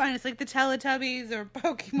 Fine, it's like the Teletubbies or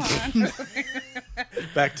Pokemon.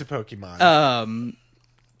 Back to Pokemon.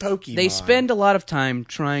 Pokemon. They spend a lot of time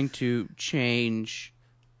trying to change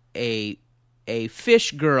a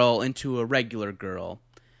fish girl into a regular girl.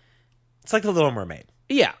 It's like the Little Mermaid.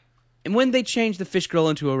 Yeah. And when they change the fish girl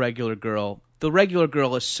into a regular girl, the regular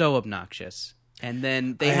girl is so obnoxious. And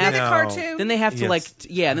then they have the cartoon. then they have to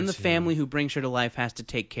Yes, then the cartoon. family who brings her to life has to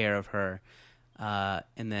take care of her.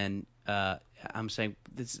 And then I'm saying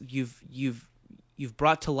this, you've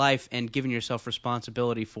brought to life and given yourself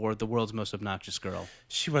responsibility for the world's most obnoxious girl.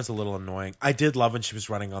 She was a little annoying. I did love when she was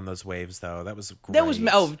running on those waves, though. That was great. That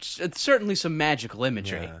was it's certainly some magical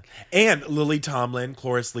imagery. Yeah. And Lily Tomlin,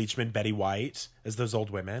 Cloris Leachman, Betty White as those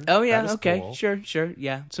old women. Oh That yeah, was okay, cool. sure,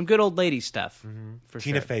 yeah, some good old lady stuff for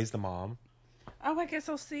Tina sure. Fey's the mom. Oh, I guess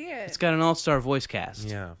I'll see it. It's got an all-star voice cast.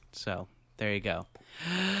 Yeah. So there you go.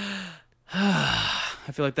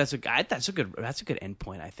 I feel like that's a good end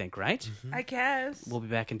point, I think, right? I guess. We'll be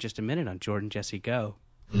back in just a minute on Jordan Jesse Go.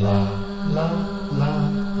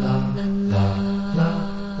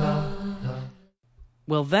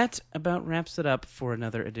 Well, that about wraps it up for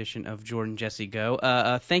another edition of Jordan Jesse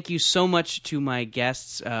Go. Thank you so much to my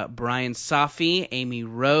guests, Brian Safi, Amy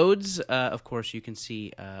Rhodes. Of course, you can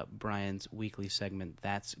see Brian's weekly segment,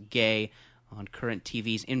 That's Gay, on Current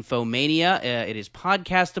TV's Infomania. It is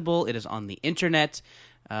podcastable. It is on the internet.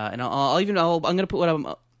 And I'm going to put what I'm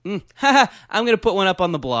going to put one up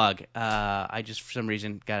on the blog. I just, for some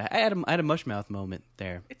reason, I had a mushmouth moment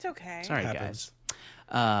there. It's okay. Sorry, Happens. guys.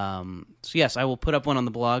 So yes, I will put up one on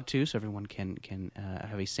the blog too, so everyone can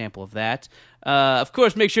have a sample of that. Of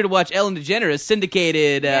course, make sure to watch Ellen DeGeneres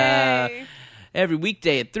syndicated Yay. every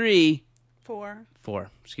weekday at 3. 4. 4,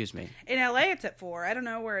 excuse me. In LA, it's at 4. I don't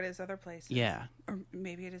know where it is other places. Yeah, Or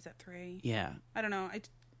maybe it is at 3. yeah, I don't know. I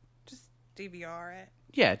just DVR it.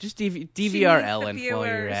 yeah. Just She DVR needs the Ellen while you're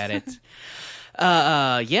viewers. at it.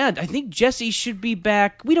 Yeah, I think Jesse should be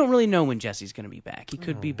back. We don't really know when Jesse's going to be back. He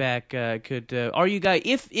could be back. Are you guys?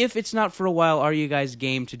 If it's not for a while, are you guys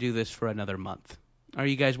game to do this for another month? Are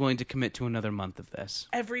you guys willing to commit to another month of this?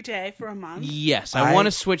 Every day for a month. Yes, I want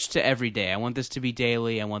to switch to every day. I want this to be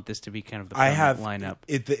daily. I want this to be kind of the I permanent have lineup.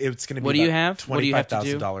 It's going to be What do you have? What do you have to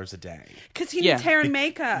do? $25,000 a day. Because he Yeah. needs hair and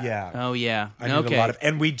makeup. Yeah. Oh yeah. I need okay. a lot of,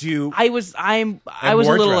 and we do. I was a little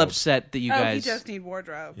wardrobe. upset that you Oh, guys. he does need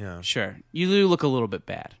wardrobe. Yeah. Sure, you do look a little bit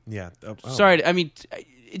bad. Yeah. Oh. Sorry, I mean,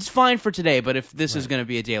 it's fine for today, but if this is going to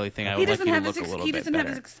be a daily thing, I He would like doesn't you to have look his a little he bit doesn't better.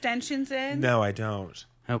 have his extensions in. No, I don't.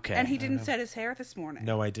 Okay. And he didn't set his hair this morning.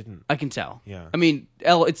 No, I didn't. I can tell. Yeah. I mean,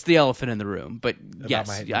 it's the elephant in the room, but yes,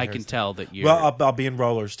 my I hair's can there. tell that you're. Well, I'll be in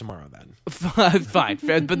rollers tomorrow then.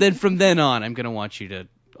 Fine, but then from then on, I'm going to want you to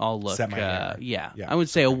all look. Set my hair. Yeah, Yeah. I would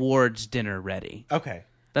say awards dinner ready. Okay.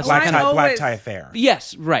 That's Black kind tie, of. black always- tie affair.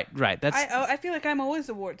 Yes, right. That's I feel like I'm always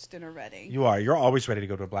awards dinner ready. You are. You're always ready to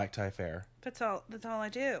go to a black tie fair. That's all I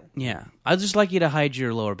do. yeah. I'd just like you to hide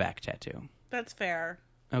your lower back tattoo. That's fair.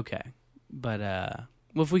 Okay, but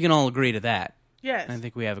well, if we can all agree to that. Yes. I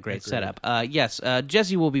think we have a great Agreed. setup. Yes,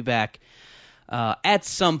 Jesse will be back at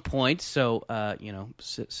some point, so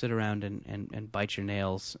sit around and bite your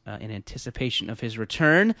nails in anticipation of his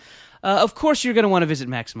return. Of course, you're going to want to visit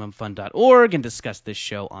MaximumFun.org and discuss this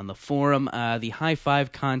show on the forum. The high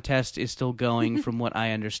five contest is still going, from what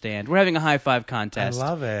I understand. We're having a high five contest. I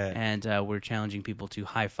love it. And we're challenging people to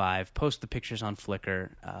high five, post the pictures on Flickr.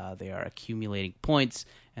 They are accumulating points,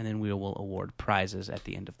 and then we will award prizes at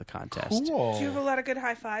the end of the contest. Cool. Do you have a lot of good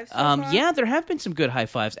high fives so far? Yeah, there have been some good high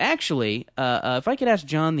fives. Actually, if I could ask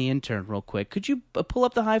John, the intern, real quick, could you pull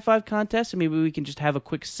up the high five contest, and maybe we can just have a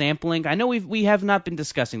quick sampling? I know we have not been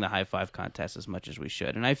discussing the high five contest as much as we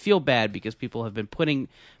should, and I feel bad because people have been putting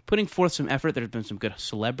forth some effort. There have been some good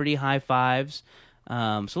celebrity high fives.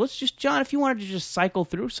 So let's just, John, if you wanted to just cycle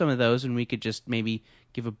through some of those, and we could just maybe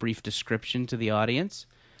give a brief description to the audience.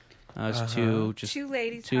 Two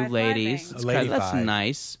ladies. high-fiving. That's, A lady that's five.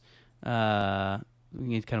 nice. Kind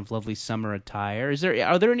of lovely summer attire.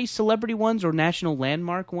 Are there any celebrity ones or national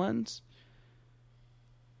landmark ones?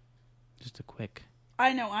 Just a quick.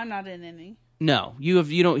 I know I'm not in any. No, you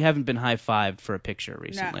haven't been high-fived for a picture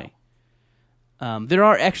recently. No. There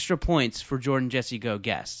are extra points for Jordan Jesse Go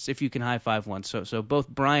guests if you can high-five one. So both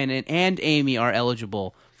Brian and Amy are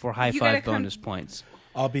eligible for high-five bonus points.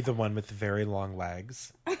 I'll be the one with the very long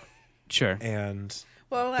legs Sure. and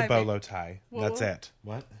What will the I bolo be? tie. What That's will- it.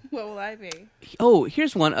 What? What will I be? Oh,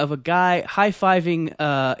 here's one of a guy high-fiving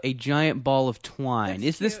a giant ball of twine. That's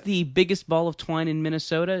Is this cute. the biggest ball of twine in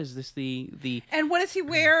Minnesota? Is this the... And what is he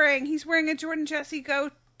wearing? He's wearing a Jordan Jesse Go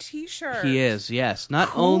T-shirt. He is, yes. Not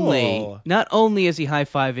Cool. only is he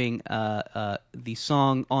high-fiving the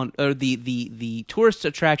song on, or the tourist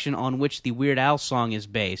attraction on which the Weird Al song is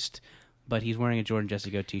based, but he's wearing a Jordan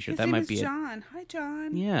Jesse Go T-shirt. His That name might is be it. John. Hi,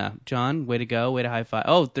 John. Yeah, John, way to go, way to high-five.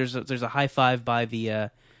 Oh, there's a high-five by the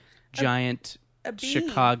giant A bean.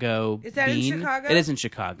 Chicago Is that in bean. Chicago? It is in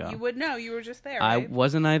Chicago. You would know. You were just there, I right?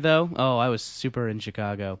 wasn't I though? Oh, I was super in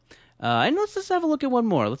Chicago. And let's have a look at one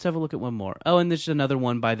more. Oh, and there's another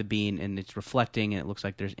one by the bean, and it's reflecting, and it looks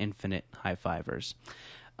like there's infinite high fivers.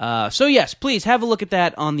 So yes, please have a look at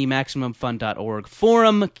that on the MaximumFun.org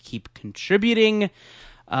forum. Keep contributing.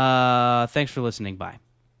 Thanks for listening. Bye.